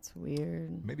 That's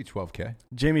weird. maybe $12K.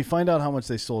 Jamie, find out how much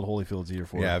they sold Holyfield's ear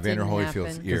for. Yeah, Vander Didn't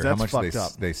Holyfield's happen. ear. 'Cause How that's much fucked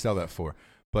up. they sell that for?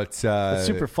 But It's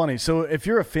super funny. So if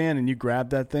you're a fan and you grab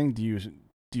that thing, do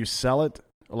you sell it?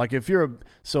 Like if you're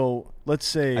let's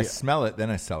say I smell it, then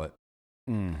I sell it.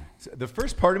 Mm. So the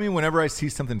first part of me, whenever I see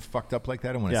something fucked up like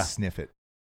that, I want to Yeah. sniff it.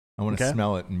 I want to Okay.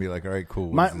 smell it and be like, all right, cool.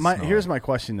 What does this smell Here's like? my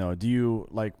question though. Do you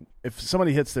like if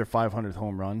somebody hits their 500th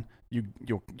home run?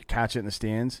 you'll catch it in the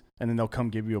stands, and then they'll come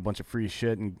give you a bunch of free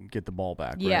shit and get the ball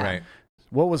back. Yeah. Right.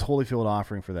 What was Holyfield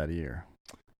offering for that year?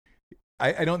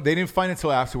 I don't. They didn't find it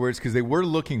till afterwards because they were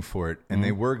looking for it and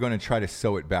they were going to try to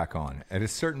sew it back on at a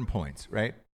certain point,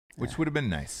 right? Which would have been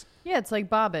nice. Yeah, it's like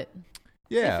Bobbit.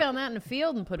 Yeah, They found that in the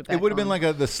field and put it back. it would have been on.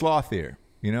 like the sloth ear,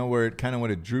 where it kind of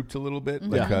would have drooped a little bit,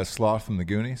 like Sloth from the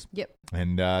Goonies. Yep.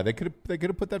 And they could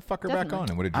have put that fucker back on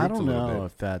and would have I drooped don't a little know bit.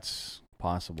 if that's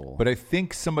possible. But I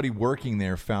think somebody working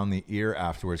there found the ear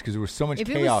afterwards because there was so much if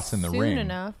chaos it was in the soon ring.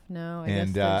 enough, no. I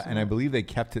And guess I believe they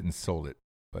kept it and sold it.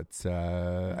 But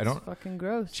I don't. Fucking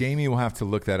gross. Jamie will have to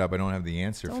look that up. I don't have the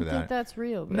answer don't for that. think that's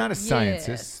real. I'm not a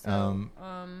scientist.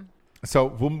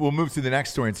 So we'll move to the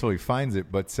next story until he finds it.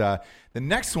 But the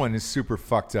next one is super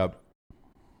fucked up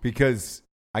because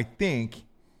I think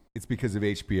it's because of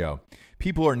HBO.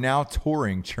 People are now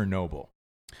touring Chernobyl.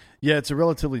 Yeah, it's a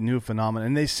relatively new phenomenon.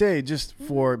 And they say, just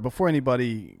before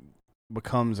anybody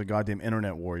becomes a goddamn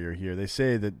internet warrior here, they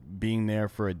say that being there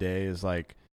for a day is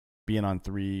like being on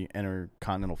 3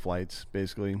 intercontinental flights,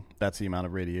 basically. That's the amount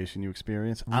of radiation you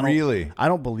experience. Really? I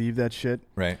don't believe that shit.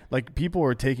 Right. Like, people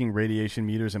are taking radiation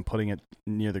meters and putting it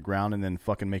near the ground and then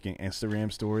fucking making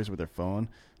Instagram stories with their phone.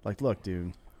 Like, look,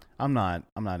 dude, I'm not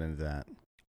into that.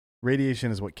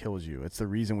 Radiation is what kills you. It's the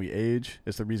reason we age.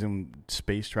 It's the reason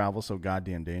space travel is so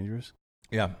goddamn dangerous.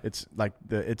 Yeah. It's like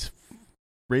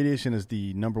radiation is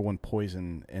the number one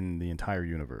poison in the entire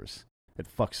universe. It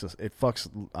fucks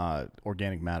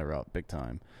organic matter up big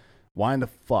time. Why in the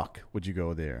fuck would you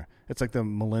go there? It's like the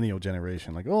millennial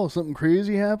generation. Like, oh, something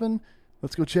crazy happened?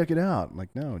 Let's go check it out. I'm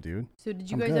like, no, dude. So did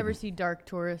you guys ever see Dark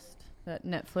Tourist, that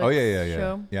Netflix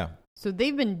show? Yeah. So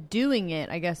they've been doing it,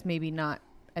 I guess maybe not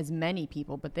as many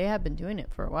people, but they have been doing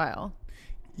it for a while.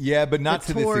 Yeah, but not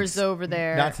the to tours this over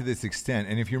there. Not to this extent.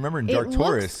 And if you remember in Dark it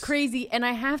Tourist, looks crazy, and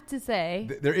I have to say,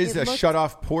 there is a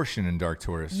shut-off portion in Dark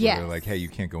Tourist. Yes. Where they're like, hey, you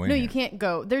can't go in. No, here. you can't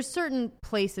go. There's certain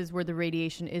places where the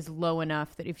radiation is low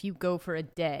enough that if you go for a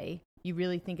day, you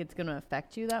really think it's going to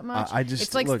affect you that much?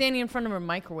 It's like standing in front of a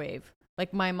microwave.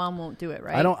 Like, my mom won't do it,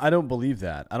 right? I don't believe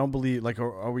that. I don't believe, like,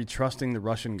 are we trusting the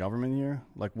Russian government here?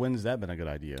 Like, when's that been a good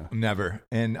idea? Never.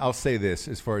 And I'll say this,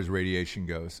 as far as radiation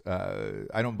goes,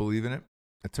 I don't believe in it.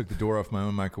 I took the door off my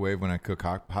own microwave when I cook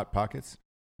Hot Pockets,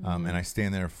 and I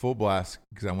stand there full blast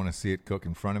because I want to see it cook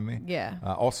in front of me. Yeah.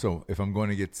 Also, if I'm going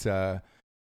to get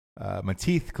my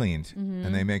teeth cleaned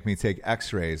and they make me take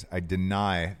x-rays, I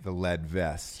deny the lead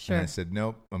vest. Sure. And I said,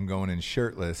 nope, I'm going in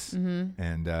shirtless,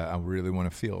 and I really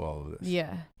want to feel all of this.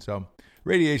 Yeah. So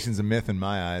radiation's a myth in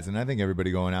my eyes, and I think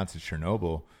everybody going out to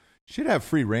Chernobyl should have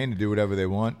free reign to do whatever they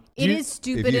want. It is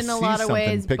stupid in a lot of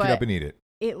ways, pick but it up and eat it.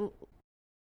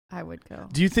 I would go.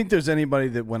 Do you think there's anybody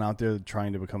that went out there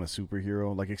trying to become a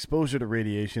superhero? Like, exposure to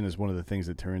radiation is one of the things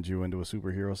that turns you into a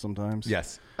superhero sometimes.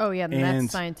 Yes. Oh, yeah, and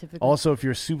that's scientific. Also, if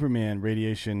you're Superman,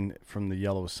 radiation from the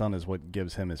yellow sun is what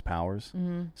gives him his powers.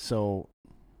 Mm-hmm. So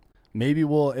maybe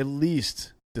we'll at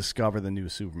least discover the new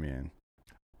Superman.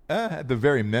 At the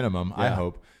very minimum, I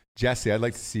hope. Jesse, I'd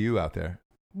like to see you out there.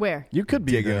 Where? You could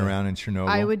be digging around in Chernobyl.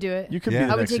 I would do it. You could be the I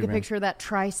would next take a Superman. picture of that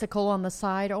tricycle on the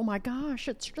side. Oh my gosh,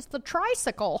 it's just the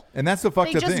tricycle. And that's the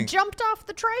fucked up thing. They just jumped off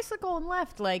the tricycle and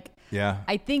left. Like, yeah.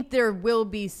 I think there will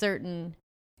be certain,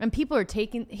 and people are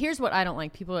taking, here's what I don't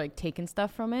like. People are like taking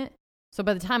stuff from it. So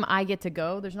by the time I get to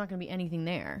go, there's not going to be anything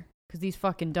there. Because these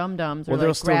fucking dum-dums are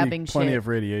there'll like grabbing still be plenty shit. of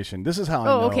radiation. This is how I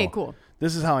know. Oh, okay, cool.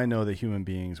 This is how I know that human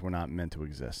beings were not meant to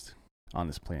exist on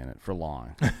this planet for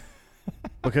long.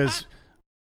 Because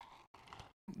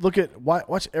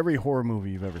watch every horror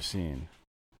movie you've ever seen.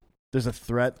 There's a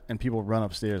threat and people run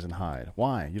upstairs and hide.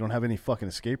 Why? You don't have any fucking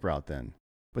escape route then.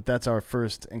 But that's our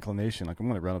first inclination. Like, I'm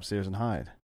going to run upstairs and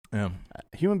hide. Yeah.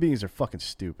 Human beings are fucking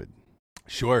stupid.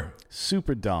 Sure.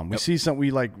 Super dumb. We see something,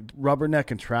 we like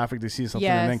rubberneck in traffic. They see something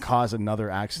and then cause another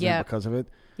accident because of it.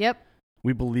 Yep.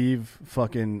 We believe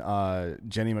fucking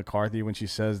Jenny McCarthy when she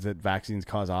says that vaccines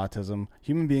cause autism.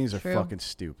 Human beings are fucking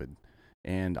stupid.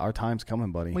 And our time's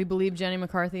coming, buddy. We believe Jenny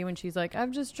McCarthy when she's like,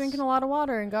 I've just drinking a lot of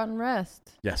water and gotten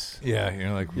rest. Yes. Yeah, you're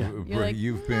like,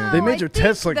 you've been... They made your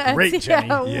tests look great, Jenny.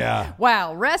 Yeah.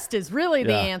 Wow, rest is really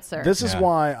the answer. This is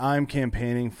why I'm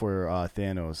campaigning for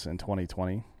Thanos in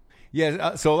 2020.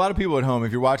 Yeah, so a lot of people at home,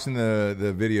 if you're watching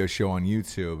the video show on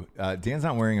YouTube, Dan's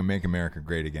not wearing a Make America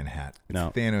Great Again hat. It's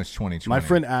Thanos 2020. My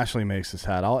friend Ashley makes this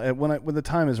hat. when the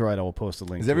time is right, I will post a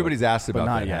link. Because everybody's asked about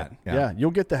not that yet. hat. Yeah,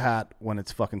 you'll get the hat when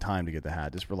it's fucking time to get the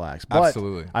hat. Just relax. But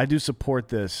absolutely. I do support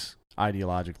this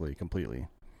ideologically completely.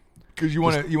 Because you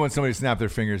want somebody to snap their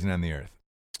fingers and end the earth.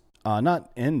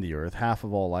 Not end the earth. Half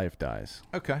of all life dies.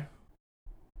 Okay.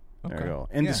 There you go.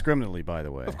 Indiscriminately, by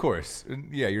the way. Of course.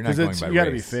 Yeah, you're not going by race. You got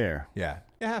to be fair. Yeah,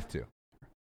 you have to.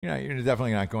 You're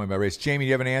definitely not going by race. Jamie, do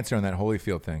you have an answer on that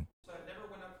Holyfield thing? So it never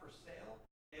went up for sale.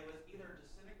 It was either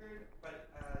disintegrated, but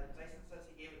Tyson says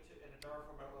he gave it in a jar of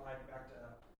formaldehyde back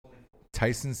to Holyfield.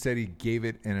 Tyson said he gave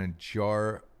it in a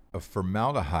jar of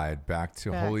formaldehyde back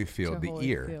to Holyfield, the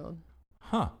ear.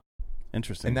 Huh.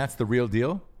 Interesting. And that's the real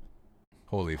deal?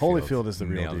 Holyfield is the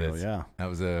real deal, yeah. That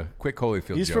was a quick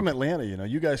Holyfield He's joke. from Atlanta,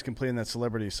 You guys can play in that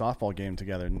celebrity softball game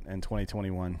together in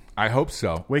 2021. I hope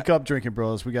so. Wake up, Drinkin'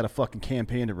 Bros. We got a fucking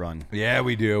campaign to run. Yeah,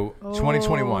 we do.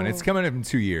 2021. It's coming up in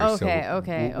 2 years.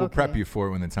 We'll prep you for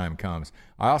it when the time comes.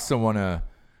 I also want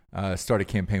to start a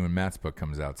campaign when Matt's book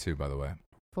comes out, too, by the way.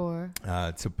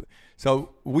 So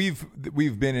we've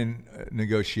been in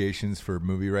negotiations for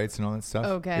movie rights and all that stuff.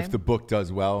 Okay. If the book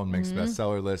does well and makes the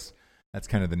bestseller list, that's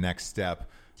kind of the next step.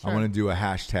 Sure. I want to do a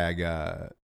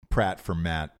hashtag Pratt for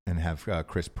Matt and have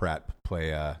Chris Pratt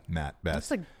play Matt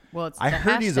Best. I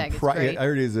heard he's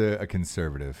a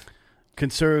conservative.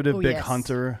 Big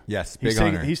hunter. Yes, big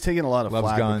hunter. He's taking a lot of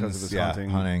flack guns, because of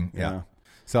his hunting. Yeah.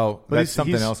 So but that's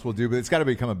something else we'll do, but it's got to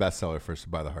become a bestseller first to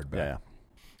buy the hardback.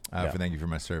 Thank you for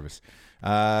my service.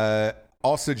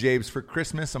 Also, Jabes, for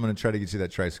Christmas, I'm going to try to get you that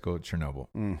tricycle at Chernobyl.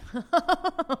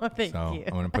 Thank you.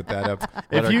 I'm going to put that up.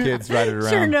 Let our kids ride it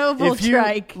around. Chernobyl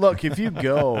trike. Look, if you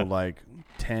go like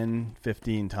 10,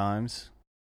 15 times,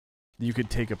 you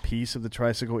could take a piece of the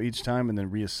tricycle each time and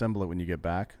then reassemble it when you get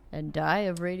back. And die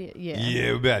of radiation. Yeah.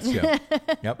 You betcha.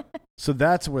 Yep. So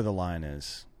that's where the line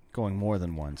is, going more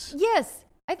than once. Yes.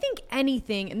 I think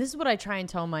anything, and this is what I try and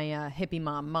tell my hippie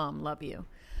mom, love you.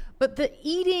 But the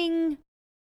eating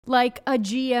like a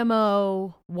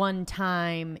GMO one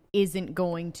time isn't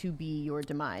going to be your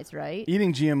demise, right?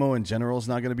 Eating GMO in general is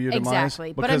not going to be your demise.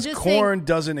 Exactly. Because corn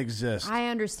doesn't exist. I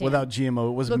understand. Without GMO.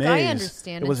 It was maize. I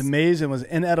understand. It was maize and was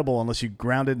inedible unless you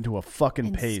ground it into a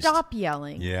fucking paste. Stop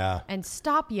yelling. Yeah. And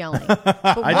stop yelling.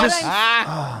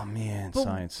 Oh, man,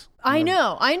 science. I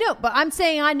know. But I'm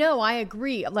saying I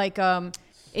agree. Like,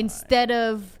 instead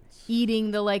of eating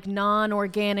the like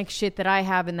non-organic shit that I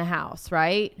have in the house,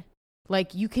 right?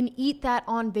 Like, you can eat that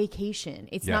on vacation.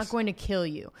 It's not going to kill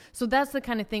you. So that's the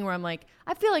kind of thing where I'm like,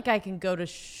 I feel like I can go to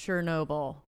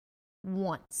Chernobyl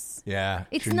once. Yeah.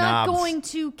 It's not going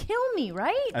to kill me,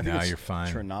 right? No, you're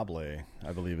fine. Chernobyl,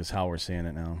 I believe, is how we're saying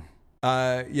it now.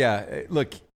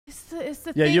 Look. It's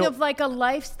the thing of like a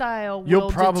lifestyle.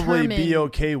 You'll probably be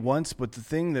okay once, but the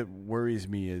thing that worries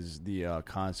me is the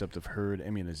concept of herd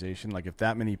immunization. Like, if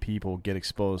that many people get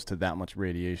exposed to that much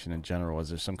radiation in general, is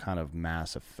there some kind of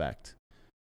mass effect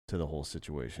to the whole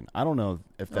situation? I don't know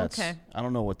if that's. Okay. I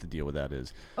don't know what the deal with that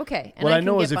is. Okay. And what I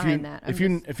know is if you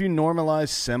normalize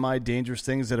semi-dangerous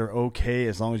things that are okay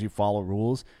as long as you follow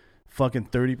rules, fucking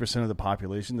 30% of the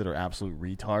population that are absolute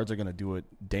retards are going to do it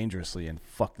dangerously and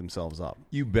fuck themselves up.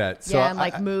 You bet. So and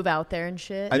like move out there and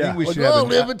shit. I think we should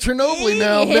live in Chernobyl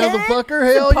now,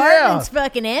 motherfucker. Hell yeah. Apartment's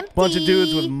fucking empty. Bunch of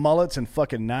dudes with mullets and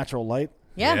fucking natural light.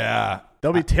 Yeah.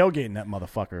 They'll be tailgating that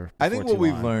motherfucker. I think what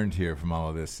we've learned here from all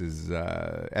of this is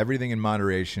everything in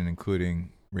moderation,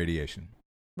 including radiation.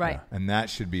 Right. And that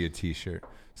should be a T-shirt.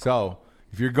 So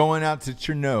if you're going out to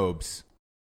Chernobyl's,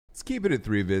 let's keep it at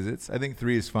 3 visits. I think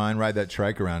 3 is fine. Ride that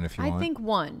trike around if you want. I think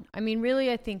 1. I mean,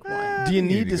 really, I think 1. Do you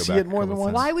need to see it more than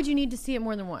once? Why would you need to see it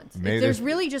more than once? If there's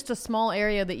really just a small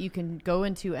area that you can go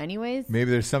into anyways. Maybe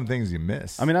there's some things you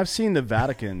miss. I mean, I've seen the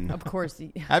Vatican. Of course.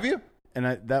 Have you? And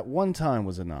that one time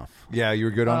was enough. Yeah, you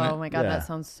were good on it? Oh, my God, that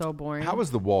sounds so boring. How was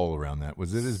the wall around that?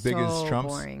 Was it as big as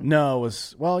Trump's? Boring. No, it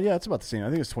was, it's about the same. I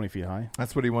think it's 20 feet high.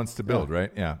 That's what he wants to build,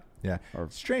 right? Yeah.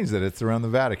 It's strange that it's around the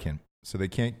Vatican. So they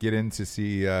can't get in to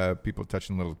see people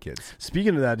touching little kids.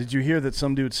 Speaking of that, did you hear that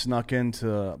some dude snuck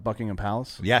into Buckingham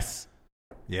Palace? Yes.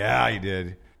 Yeah, he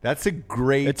did. That's a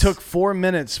great... It took 4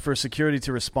 minutes for security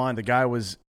to respond. The guy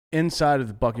was inside of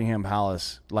the Buckingham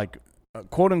Palace, like,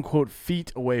 quote-unquote,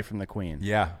 feet away from the Queen.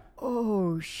 Yeah.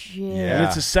 Oh, shit. Yeah. And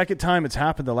it's the second time it's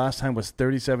happened. The last time was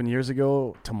 37 years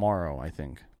ago tomorrow, I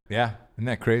think. Yeah. Isn't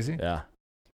that crazy? Yeah.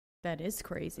 That is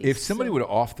crazy. If somebody would have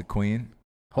offed the Queen...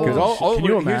 Because can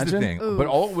you imagine? Here's the thing. But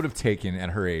all it would have taken at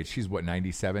her age, she's what,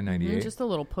 97, 98? Just a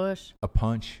little push. A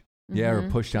punch. Yeah, or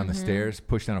push down the stairs,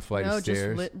 push down a flight of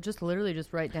stairs. Just literally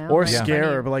just right down. Or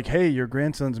scare her, but like, hey, your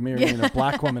grandson's marrying a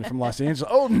black woman from Los Angeles.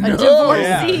 Oh, no. A divorcee.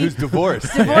 Yeah, who's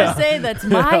divorced. Divorcee that's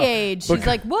my age. She's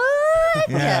like, what?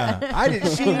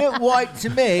 Yeah. She looked white to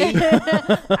me. She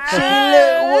looked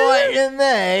white to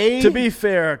me. To be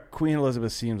fair, Queen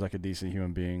Elizabeth seems like a decent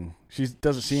human being. She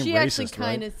doesn't seem She racist, actually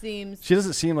kind of right? seems. She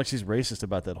doesn't seem like she's racist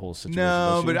about that whole situation.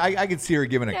 No, but I could see her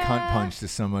giving a cunt punch to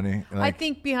somebody. I Like,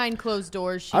 think behind closed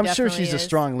doors, I'm sure definitely she's a is.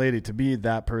 strong lady to be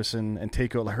that person and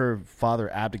take over. Her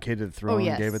father abdicated the throne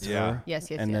yes. and gave it to her. Yes,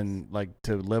 and then like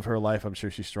to live her life, I'm sure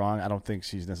she's strong. I don't think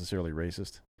she's necessarily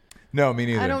racist. no, me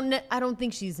neither. I don't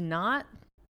think she's not.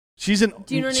 She's Do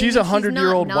you know what I she's mean? a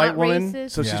 100-year-old She's not white woman,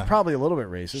 racist. so she's Yeah. probably a little bit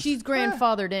racist. She's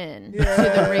grandfathered in Yeah, to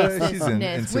the she's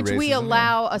racistness, into which we racism,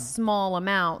 allow a small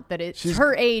amount that it's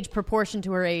her age, proportion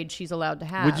to her age, she's allowed to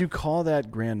have. Would you call that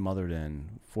grandmothered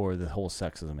in for the whole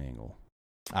sexism angle?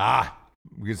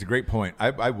 It's a great point.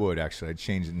 I would actually. I'd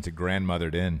change it into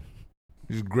grandmothered in.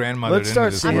 Just grandmothered Let's start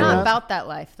into this seeing I'm world. not about that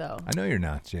life, though. I know you're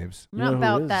not, James. I'm You not know who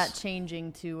about is? that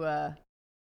changing to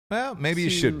Well, maybe you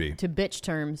should be. to bitch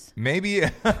terms, Maybe.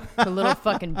 to little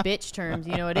fucking bitch terms.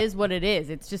 You know, it is what it is.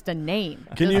 It's just a name.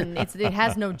 It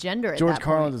has no gender. George at that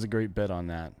Carlin point. does a great bit on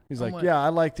that. He's like, what? yeah, I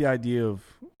like the idea of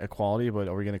equality, but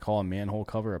are we going to call a manhole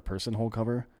cover a person hole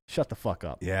cover? Shut the fuck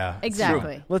up. Yeah. it's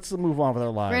Exactly. true. Let's move on with our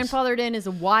lives. Grandfathered in is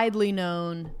widely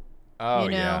known. Oh,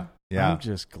 You know? yeah. Yeah. I'm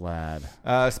just glad.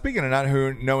 Speaking of not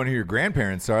knowing who your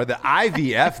grandparents are, the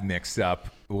IVF mix-up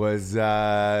was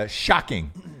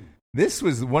shocking. This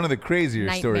was one of the crazier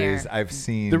Nightmare. stories I've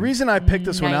seen. The reason I picked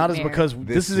this one out is Nightmare. because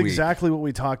This this is week. exactly what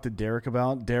we talked to Derek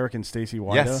about, Derek and Stacey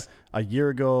Wida, Yes. a year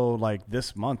ago, like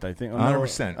this month, I think.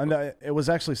 100%. And it was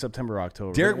actually September,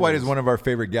 October. Derek It White was- is one of our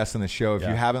favorite guests on the show. If you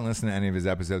Yeah. haven't listened to any of his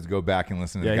episodes, go back and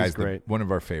listen to Yeah, the he's guys. great. One of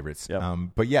our favorites. Yep.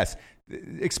 But yes,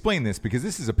 explain this because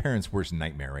this is a parent's worst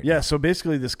nightmare right Yeah, now. so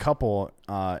basically this couple,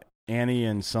 Annie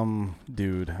and some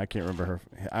dude, I can't remember her.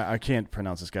 I can't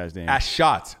pronounce this guy's name. Ass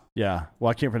shot. Yeah, well,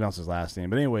 I can't pronounce his last name.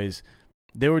 But anyways,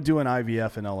 they were doing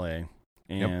IVF in L.A.,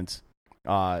 and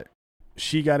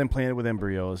she got implanted with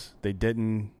embryos. They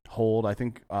didn't hold. I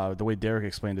think the way Derek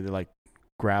explained it, they like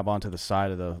grab onto the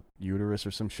side of the uterus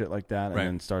or some shit like that and Right.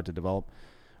 then start to develop.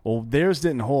 Well, theirs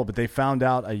didn't hold, but they found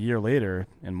out a year later,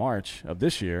 in March of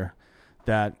this year,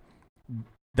 that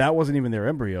wasn't even their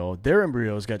embryo. Their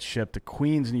embryos got shipped to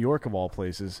Queens, New York, of all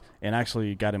places, and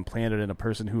actually got implanted in a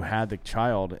person who had the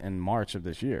child in March of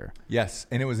this year. Yes,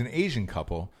 and it was an Asian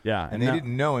couple. Yeah, and they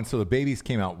didn't know until the babies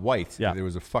came out white. Yeah. that there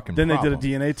was a fucking. Then problem. they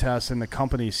did a DNA test, and the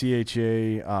company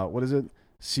CHA, what is it?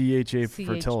 CHA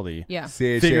Fertility. Yeah.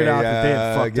 CHA, figured out that they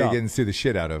had fucked up. getting to the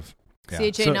shit out of. Yeah.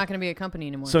 CHA So- not going to be a company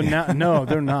anymore. So now, no,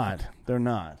 they're not. They're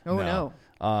not. oh no.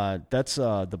 That's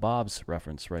the Bob's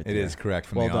reference right It there. is correct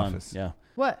from well The done. Office. Yeah.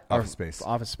 What? Office Space.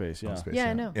 Office Space. Yeah. Office Space, Yeah,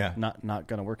 I know. Yeah, Not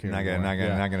gonna work here. not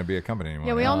anymore. gonna be a company anymore.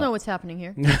 Yeah, we all know what's happening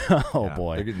here. Oh Yeah,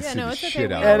 boy. they're getting Yeah, sued no, the it's okay. shit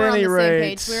We out all of At were on any the same rate-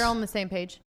 page. We're all on the same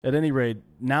page. At any rate,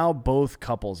 now both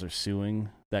couples are suing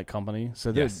that company,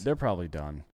 so Yes. they're probably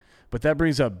done. But that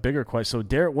brings up bigger questions. So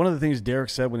Derek, one of the things Derek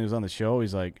said when he was on the show,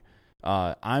 he's like,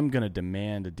 "I'm gonna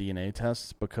demand a DNA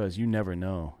test because you never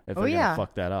know if they're yeah. gonna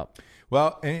fuck that up."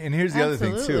 Well, and here's the other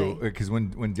thing too, Absolutely. because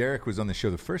when Derek was on the show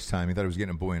the first time, he thought he was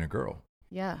getting a boy and a girl,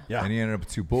 Yeah. Yeah. and he ended up with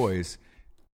two boys.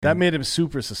 That made him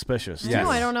super suspicious. Yes.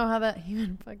 No, I don't know how that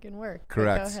even fucking works. But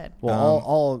Correct. Go ahead. Well,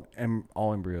 all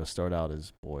embryos start out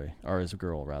as boy or as a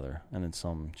girl rather, and then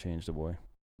some change to boy.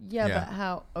 Yeah, Yeah. but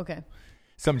how? Okay.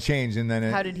 Some changed, and then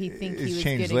How did he think he it's was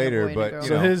changed getting a later? boy and a But girl? you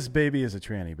So know, his baby is a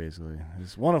tranny, basically.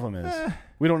 One of them is.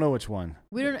 We don't know which one.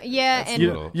 We don't. Yeah, it's and a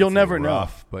little- you'll it's a never little know.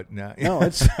 rough, but no, No,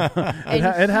 it's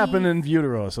it happened in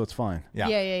utero, so it's fine. yeah.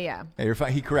 yeah. Hey, you're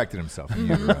fine. He corrected himself.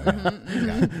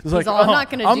 It's like, all, I'm not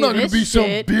gonna I'm do not gonna this be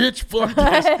shit." some bitch. Fuck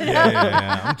this.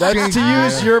 yeah. That's to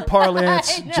use your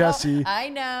parlance, I know, Jesse. I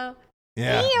know.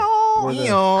 Yeah. We're the,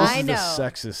 Eeyore. this I is the know.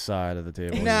 sexist side of the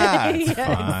table. Nah, it's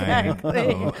Yeah, fine. exactly.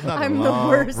 No, nothing I'm the wrong-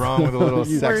 worst. Wrong with a little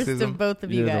Worst sexism. of both of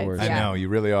you You're the guys. worst. I Yeah. know you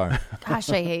really are. Gosh,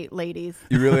 I hate ladies.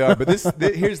 You really are. But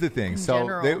here's the thing. So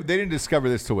general. they didn't discover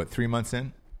this till what? 3 months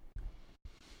in?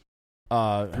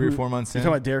 3 or 4 months You in?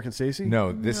 talking about Derek and Stacey?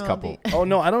 No, this No, couple. Oh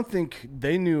no, I don't think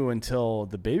they knew until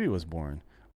the baby was born.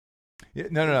 Yeah,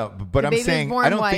 no. But The I'm baby was saying born I don't white.